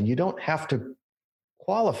realize. And you don't have to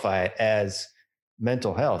qualify it as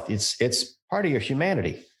mental health. It's part of your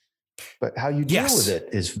humanity, but how you deal with it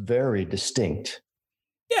is very distinct.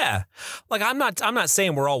 Yeah. Like I'm not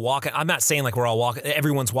saying we're all walking. I'm not saying like we're all walking.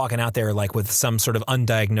 Everyone's walking out there like with some sort of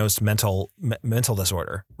undiagnosed mental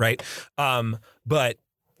disorder. Right. But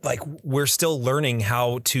like we're still learning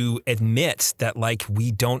how to admit that like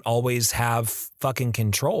we don't always have fucking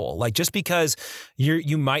control. Like just because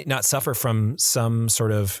you might not suffer from some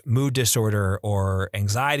sort of mood disorder or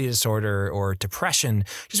anxiety disorder or depression,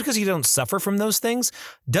 just because you don't suffer from those things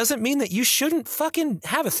doesn't mean that you shouldn't fucking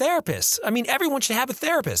have a therapist. I mean, everyone should have a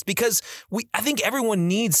therapist because I think everyone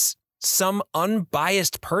needs some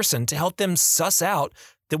unbiased person to help them suss out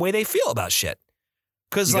the way they feel about shit.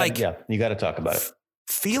 Cause you got to talk about it.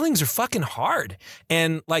 Feelings are fucking hard.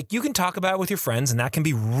 And like you can talk about it with your friends and that can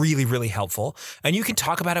be really, really helpful. And you can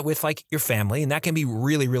talk about it with like your family and that can be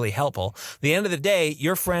really, really helpful. At the end of the day,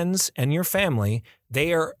 your friends and your family,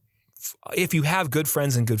 if you have good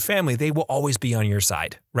friends and good family, they will always be on your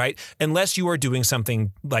side, right? Unless you are doing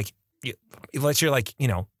something like, unless you're like, you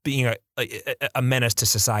know, being a menace to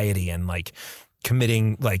society and like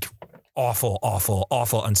committing like awful,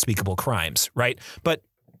 unspeakable crimes, right? But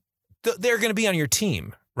they're going to be on your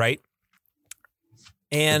team, right?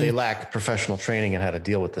 And but they lack professional training in how to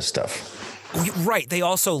deal with this stuff. Right. They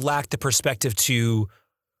also lack the perspective to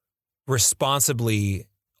responsibly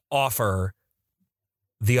offer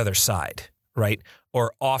the other side, right?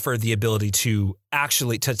 Or offer the ability to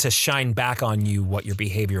actually to shine back on you what your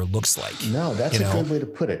behavior looks like. No, that's a good way to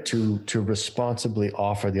put it, to responsibly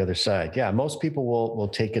offer the other side. Yeah, most people will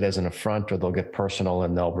take it as an affront or they'll get personal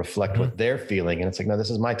and they'll reflect what they're feeling. And it's like, no, this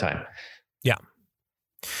is my time. Yeah.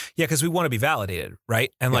 Yeah, because we want to be validated,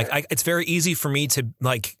 right? And like, it's very easy for me to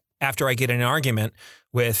like, after I get in an argument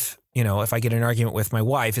with, if I get in an argument with my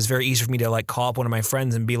wife, it's very easy for me to like call up one of my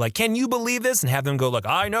friends and be like, can you believe this? And have them go like,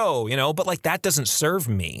 I know, but like that doesn't serve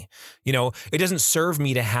me. It doesn't serve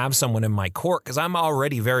me to have someone in my court because I'm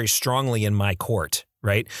already very strongly in my court,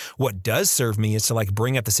 right? What does serve me is to like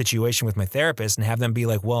bring up the situation with my therapist and have them be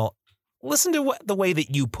like, well, listen to the way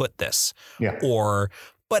that you put this. Yeah.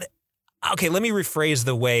 But okay, let me rephrase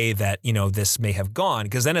the way that, this may have gone.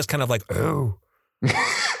 Because then it's kind of like, oh,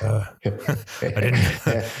 I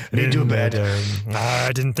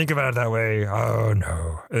didn't think about it that way. Oh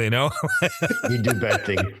no. You do bad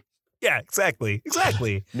thing. Yeah, exactly.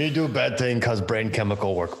 Me do bad thing because brain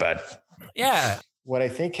chemical work bad. Yeah. What I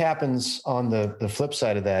think happens on the flip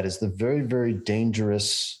side of that is the very, very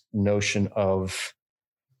dangerous notion of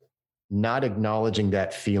not acknowledging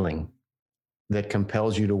that feeling that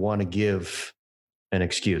compels you to want to give an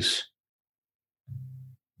excuse.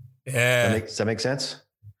 Yeah. Does that make sense?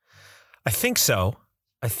 I think so.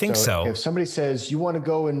 So. If somebody says you want to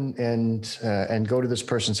go and go to this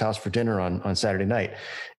person's house for dinner on Saturday night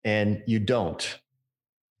and you don't,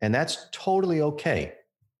 and that's totally okay.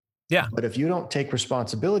 Yeah. But if you don't take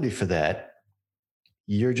responsibility for that,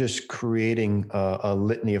 you're just creating a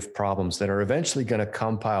litany of problems that are eventually going to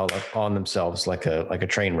compile up on themselves like a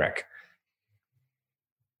train wreck.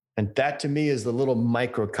 And that to me is the little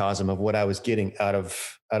microcosm of what I was getting out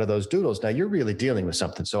of those doodles. Now you're really dealing with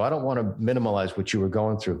something. So I don't want to minimize what you were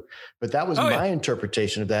going through, but that was my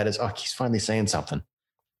interpretation of that is, he's finally saying something.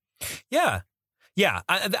 Yeah. Yeah.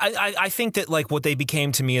 I think that like what they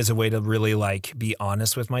became to me is a way to really like be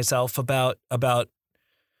honest with myself about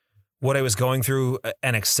what I was going through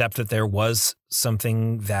and accept that there was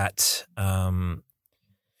something that,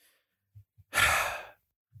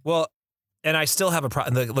 and I still have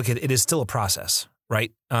look, it is still a process,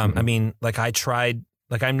 right? I mean, like I tried,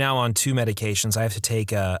 like I'm now on 2 medications.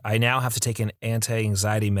 I now have to take an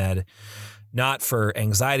anti-anxiety med, not for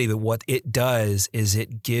anxiety, but what it does is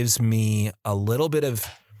it gives me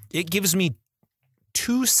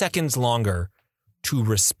 2 seconds longer to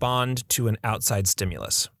respond to an outside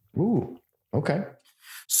stimulus. Ooh, okay.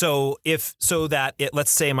 So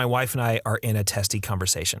let's say my wife and I are in a testy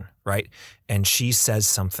conversation, right? And she says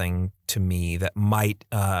something to me that might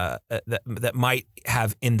that might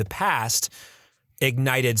have in the past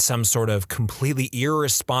ignited some sort of completely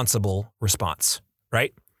irresponsible response,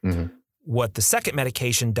 right? Mm-hmm. What the second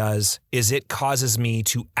medication does is it causes me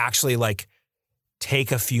to actually like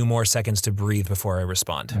take a few more seconds to breathe before I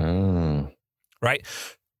respond. Right?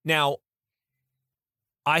 Now,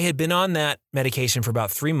 I had been on that medication for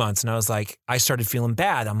about 3 months and I was like, I started feeling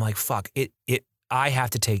bad. I'm like, fuck it. I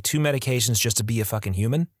have to take 2 medications just to be a fucking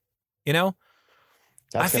human. That's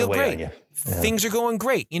I feel great. Yeah. Things are going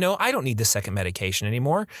great. I don't need the second medication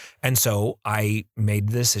anymore. And so I made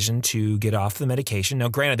the decision to get off the medication. Now,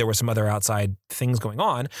 granted, there were some other outside things going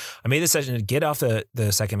on. I made the decision to get off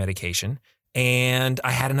the second medication. And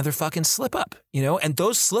I had another fucking slip up, and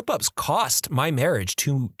those slip ups cost my marriage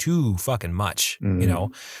too fucking much,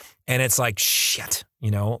 and it's like, shit,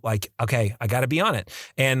 like, okay, I got to be on it.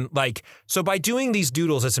 And like, so by doing these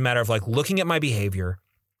doodles, it's a matter of like looking at my behavior,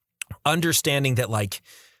 understanding that like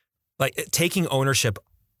taking ownership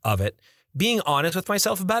of it, being honest with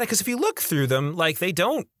myself about it. Cause if you look through them, like they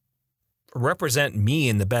don't represent me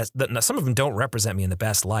in the best, some of them don't represent me in the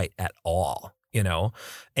best light at all,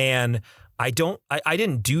 and I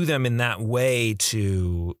didn't do them in that way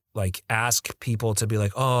to like ask people to be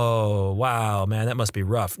like, oh, wow, man, that must be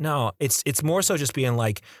rough. No, it's more so just being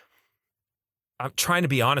like, I'm trying to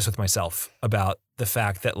be honest with myself about the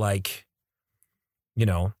fact that like,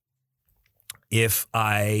 if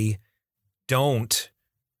I don't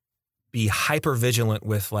be hyper vigilant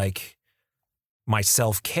with like my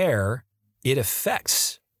self-care, it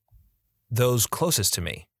affects those closest to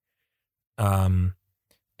me.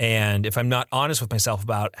 And if I'm not honest with myself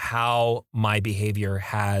about how my behavior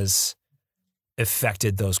has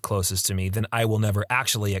affected those closest to me, then I will never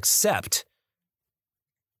actually accept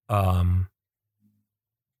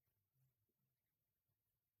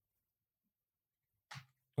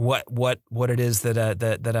what it is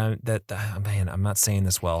man, I'm not saying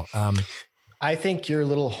this well. I think you're a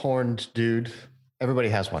little horned dude. Everybody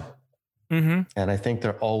has one. Mm-hmm. And I think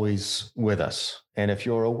they're always with us. And if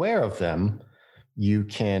you're aware of them, you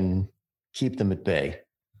can keep them at bay.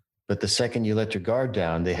 But the second you let your guard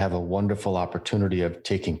down, they have a wonderful opportunity of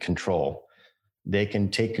taking control. They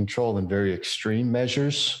can take control in very extreme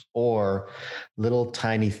measures, or little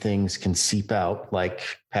tiny things can seep out like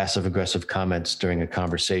passive aggressive comments during a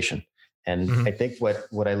conversation. And I think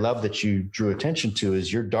what I love that you drew attention to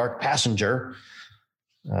is your dark passenger.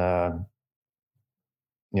 If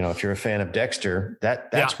you're a fan of Dexter,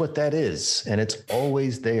 that's what that is. And it's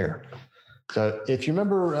always there. So if you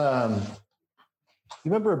remember, A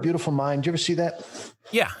Beautiful Mind, did you ever see that?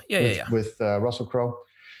 Yeah. With Russell Crowe.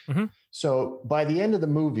 Mm-hmm. So by the end of the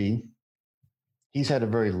movie, he's had a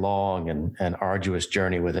very long and arduous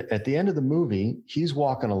journey with it. At the end of the movie, he's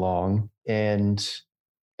walking along and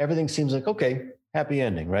everything seems like, okay, happy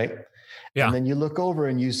ending, right? Yeah. And then you look over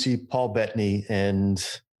and you see Paul Bettany and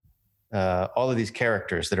all of these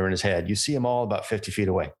characters that are in his head. You see them all about 50 feet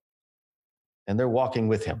away and they're walking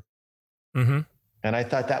with him. Mm-hmm. And I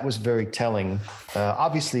thought that was very telling,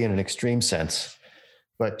 obviously in an extreme sense,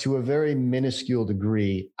 but to a very minuscule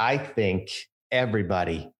degree, I think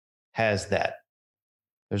everybody has that.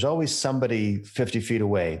 There's always somebody 50 feet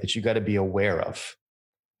away that you got to be aware of.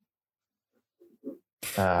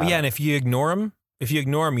 And if you ignore them,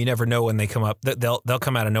 you never know when they come up. They'll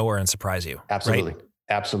come out of nowhere and surprise you. Absolutely. Right?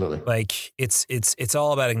 Absolutely. Like it's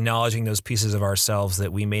all about acknowledging those pieces of ourselves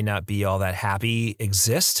that we may not be all that happy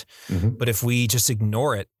exist. Mm-hmm. But if we just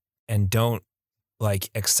ignore it and don't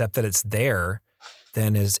accept that it's there,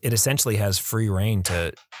 then it essentially has free reign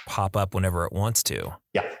to pop up whenever it wants to.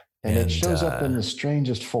 Yeah. And it shows up in the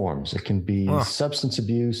strangest forms. It can be substance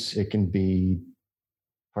abuse. It can be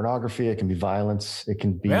pornography. It can be violence. It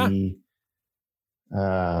can be, it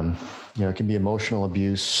can be emotional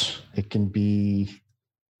abuse. It can be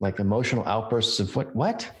like emotional outbursts of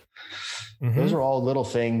what? Mm-hmm. Those are all little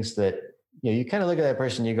things that, you kind of look at that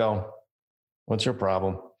person, you go, what's your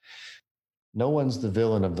problem? No one's the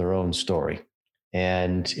villain of their own story.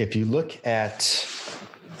 And if you look at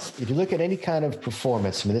any kind of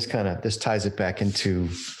performance, I mean, this ties it back into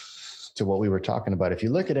what we were talking about. If you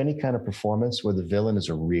look at any kind of performance where the villain is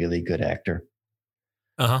a really good actor,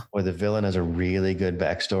 or the villain has a really good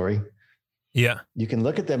backstory, you can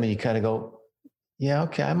look at them and you kind of go, yeah,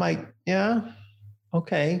 okay, I might, yeah,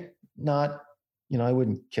 okay, not, I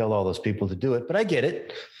wouldn't kill all those people to do it, but I get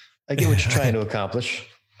it. I get what you're trying to accomplish.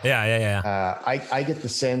 Yeah. I get the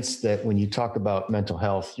sense that when you talk about mental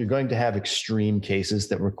health, you're going to have extreme cases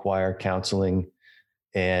that require counseling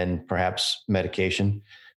and perhaps medication.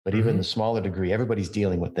 But even the smaller degree, everybody's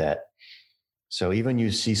dealing with that. So even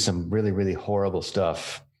you see some really, really horrible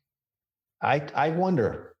stuff. I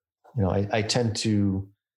wonder, I tend to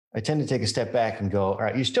take a step back and go, all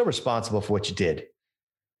right, you're still responsible for what you did,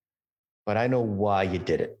 but I know why you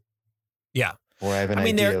did it. Yeah. Or I have an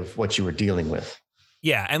idea of what you were dealing with.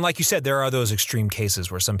 Yeah. And like you said, there are those extreme cases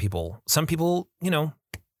where some people,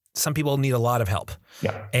 need a lot of help.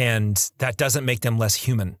 Yeah. And that doesn't make them less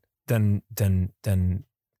human than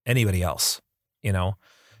anybody else,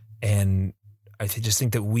 And I just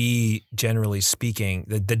think that we, generally speaking,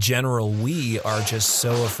 the general we are just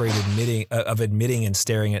so afraid of admitting and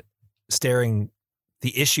staring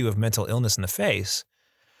the issue of mental illness in the face.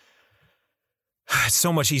 It's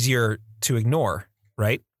so much easier to ignore,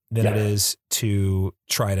 right? Than it is to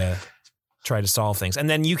try to solve things. And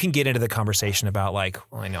then you can get into the conversation about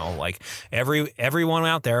everyone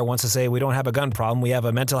out there wants to say we don't have a gun problem, we have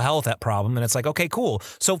a mental health problem. And it's like, okay, cool.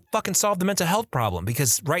 So fucking solve the mental health problem,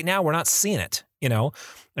 because right now we're not seeing it.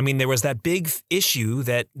 I mean, there was that big issue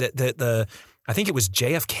that I think it was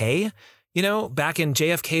JFK, back in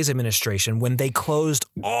JFK's administration when they closed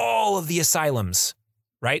all of the asylums.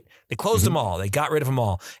 Right? They closed them all. They got rid of them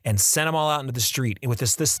all and sent them all out into the street with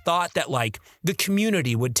this thought that the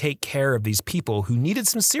community would take care of these people who needed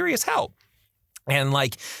some serious help. And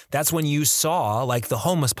that's when you saw the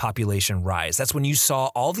homeless population rise. That's when you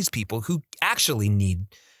saw all these people who actually need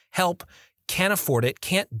help, can't afford it,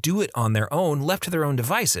 can't do it on their own, left to their own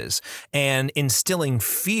devices, and instilling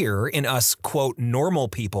fear in us, quote, normal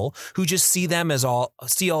people who just see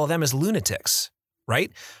all of them as lunatics.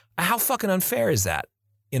 Right? How fucking unfair is that?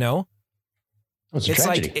 It's a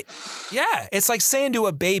tragedy. It's like saying to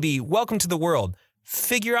a baby, welcome to the world.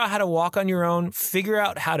 Figure out how to walk on your own. Figure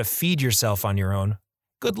out how to feed yourself on your own.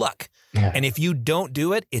 Good luck. Yeah. And if you don't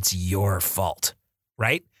do it, it's your fault.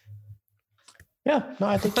 Right? Yeah. No,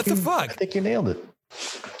 I think what the fuck? I think you nailed it.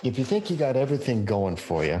 If you think you got everything going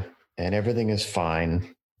for you and everything is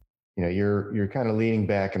fine, you're kind of leaning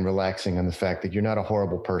back and relaxing on the fact that you're not a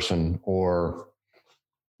horrible person, or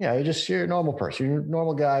you're a normal person. You're a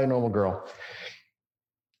normal guy, a normal girl.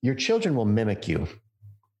 Your children will mimic you.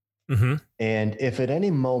 Mm-hmm. And if at any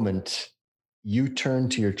moment you turn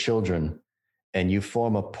to your children and you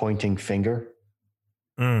form a pointing finger,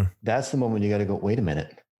 that's the moment you got to go, wait a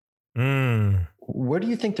minute. Where do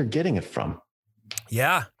you think they're getting it from?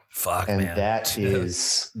 Yeah. Fuck, and man. that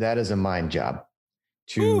is a mind job.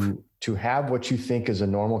 to have what you think is a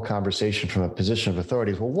normal conversation from a position of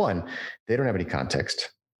authority is, well, one, they don't have any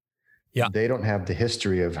context. Yeah. They don't have the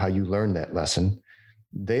history of how you learned that lesson.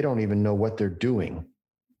 They don't even know what they're doing.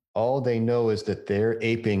 All they know is that they're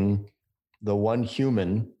aping the one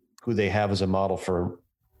human who they have as a model for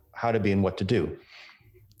how to be and what to do.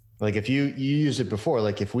 Like if you used it before,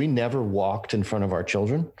 like if we never walked in front of our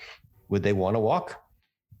children, would they want to walk?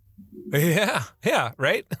 Yeah,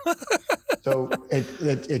 right. So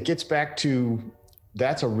it gets back to,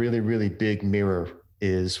 that's a really, really big mirror,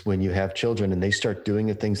 is when you have children and they start doing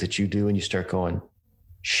the things that you do and you start going,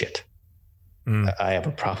 shit, I have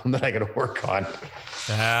a problem that I got to work on.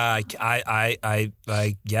 I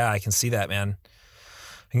can see that, man.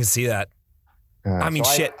 I can see that. I mean,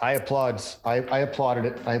 shit. I applauded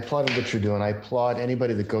it. I applauded what you're doing. I applaud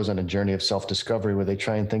anybody that goes on a journey of self-discovery where they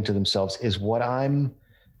try and think to themselves, is what I'm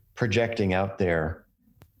projecting out there,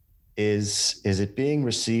 is it being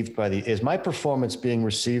received is my performance being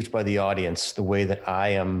received by the audience the way that I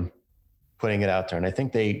am putting it out there? And I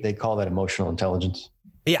think they call that emotional intelligence.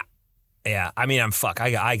 Yeah. I mean,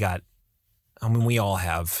 we all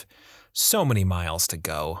have so many miles to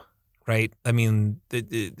go, right? I mean,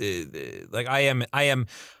 like I'm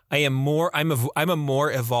a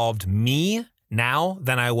more evolved me now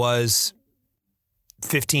than I was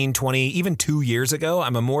 15, 20, even 2 years ago.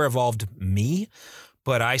 I'm a more evolved me,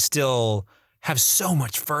 but I still have so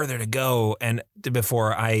much further to go. And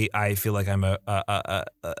before I feel like I'm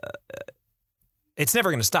it's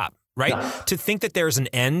never going to stop, right? No. To think that there's an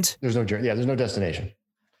end. There's no journey. Yeah. There's no destination.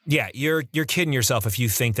 Yeah. You're kidding yourself if you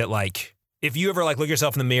think that, like, if you ever like look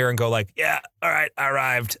yourself in the mirror and go like, yeah, all right, I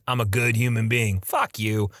arrived. I'm a good human being. Fuck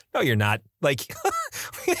you. No, you're not. Like,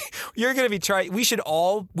 you're going to be trying. We should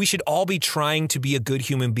all be trying to be a good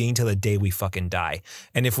human being till the day we fucking die.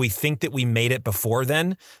 And if we think that we made it before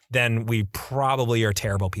then we probably are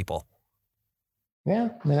terrible people. Yeah.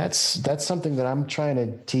 I mean, that's something that I'm trying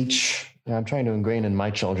to teach. I'm trying to ingrain in my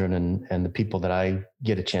children and the people that I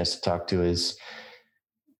get a chance to talk to, is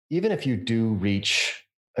even if you do reach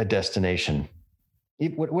a destination,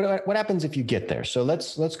 what happens if you get there? So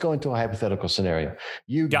let's go into a hypothetical scenario.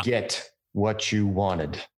 You get what you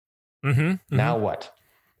wanted. Mm-hmm. Now what?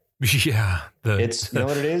 Yeah. You know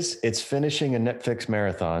what it is? It's finishing a Netflix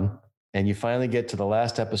marathon and you finally get to the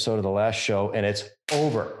last episode of the last show and it's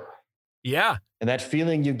over. Yeah. And that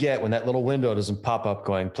feeling you get when that little window doesn't pop up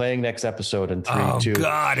going, playing next episode in 3, 2. Oh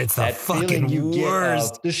God, it's the fucking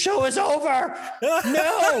worst. The show is over.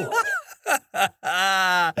 No.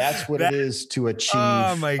 That's what it is to achieve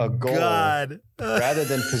a goal. God. Rather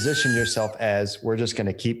than position yourself as, we're just going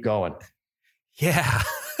to keep going. Yeah.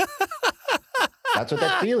 That's what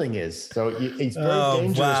that feeling is. So it's very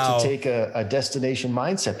dangerous to take a destination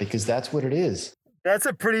mindset, because that's what it is. That's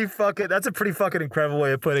a pretty fucking incredible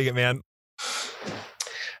way of putting it, man.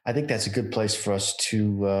 I think that's a good place for us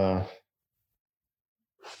to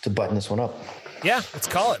button this one up. Yeah, let's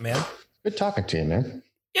call it, man. Good talking to you, man.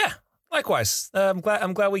 Yeah, likewise. I'm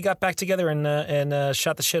glad we got back together and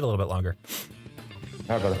shot the shit a little bit longer.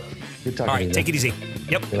 All right, brother. Good talking to you. All right, take it easy.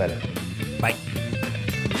 Yep. See you later. Bye.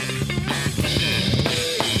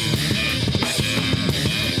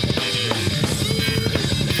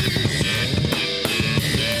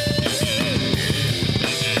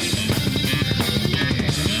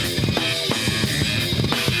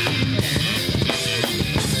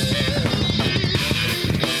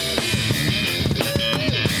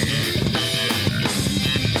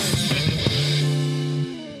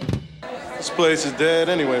 This place is dead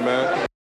anyway, man.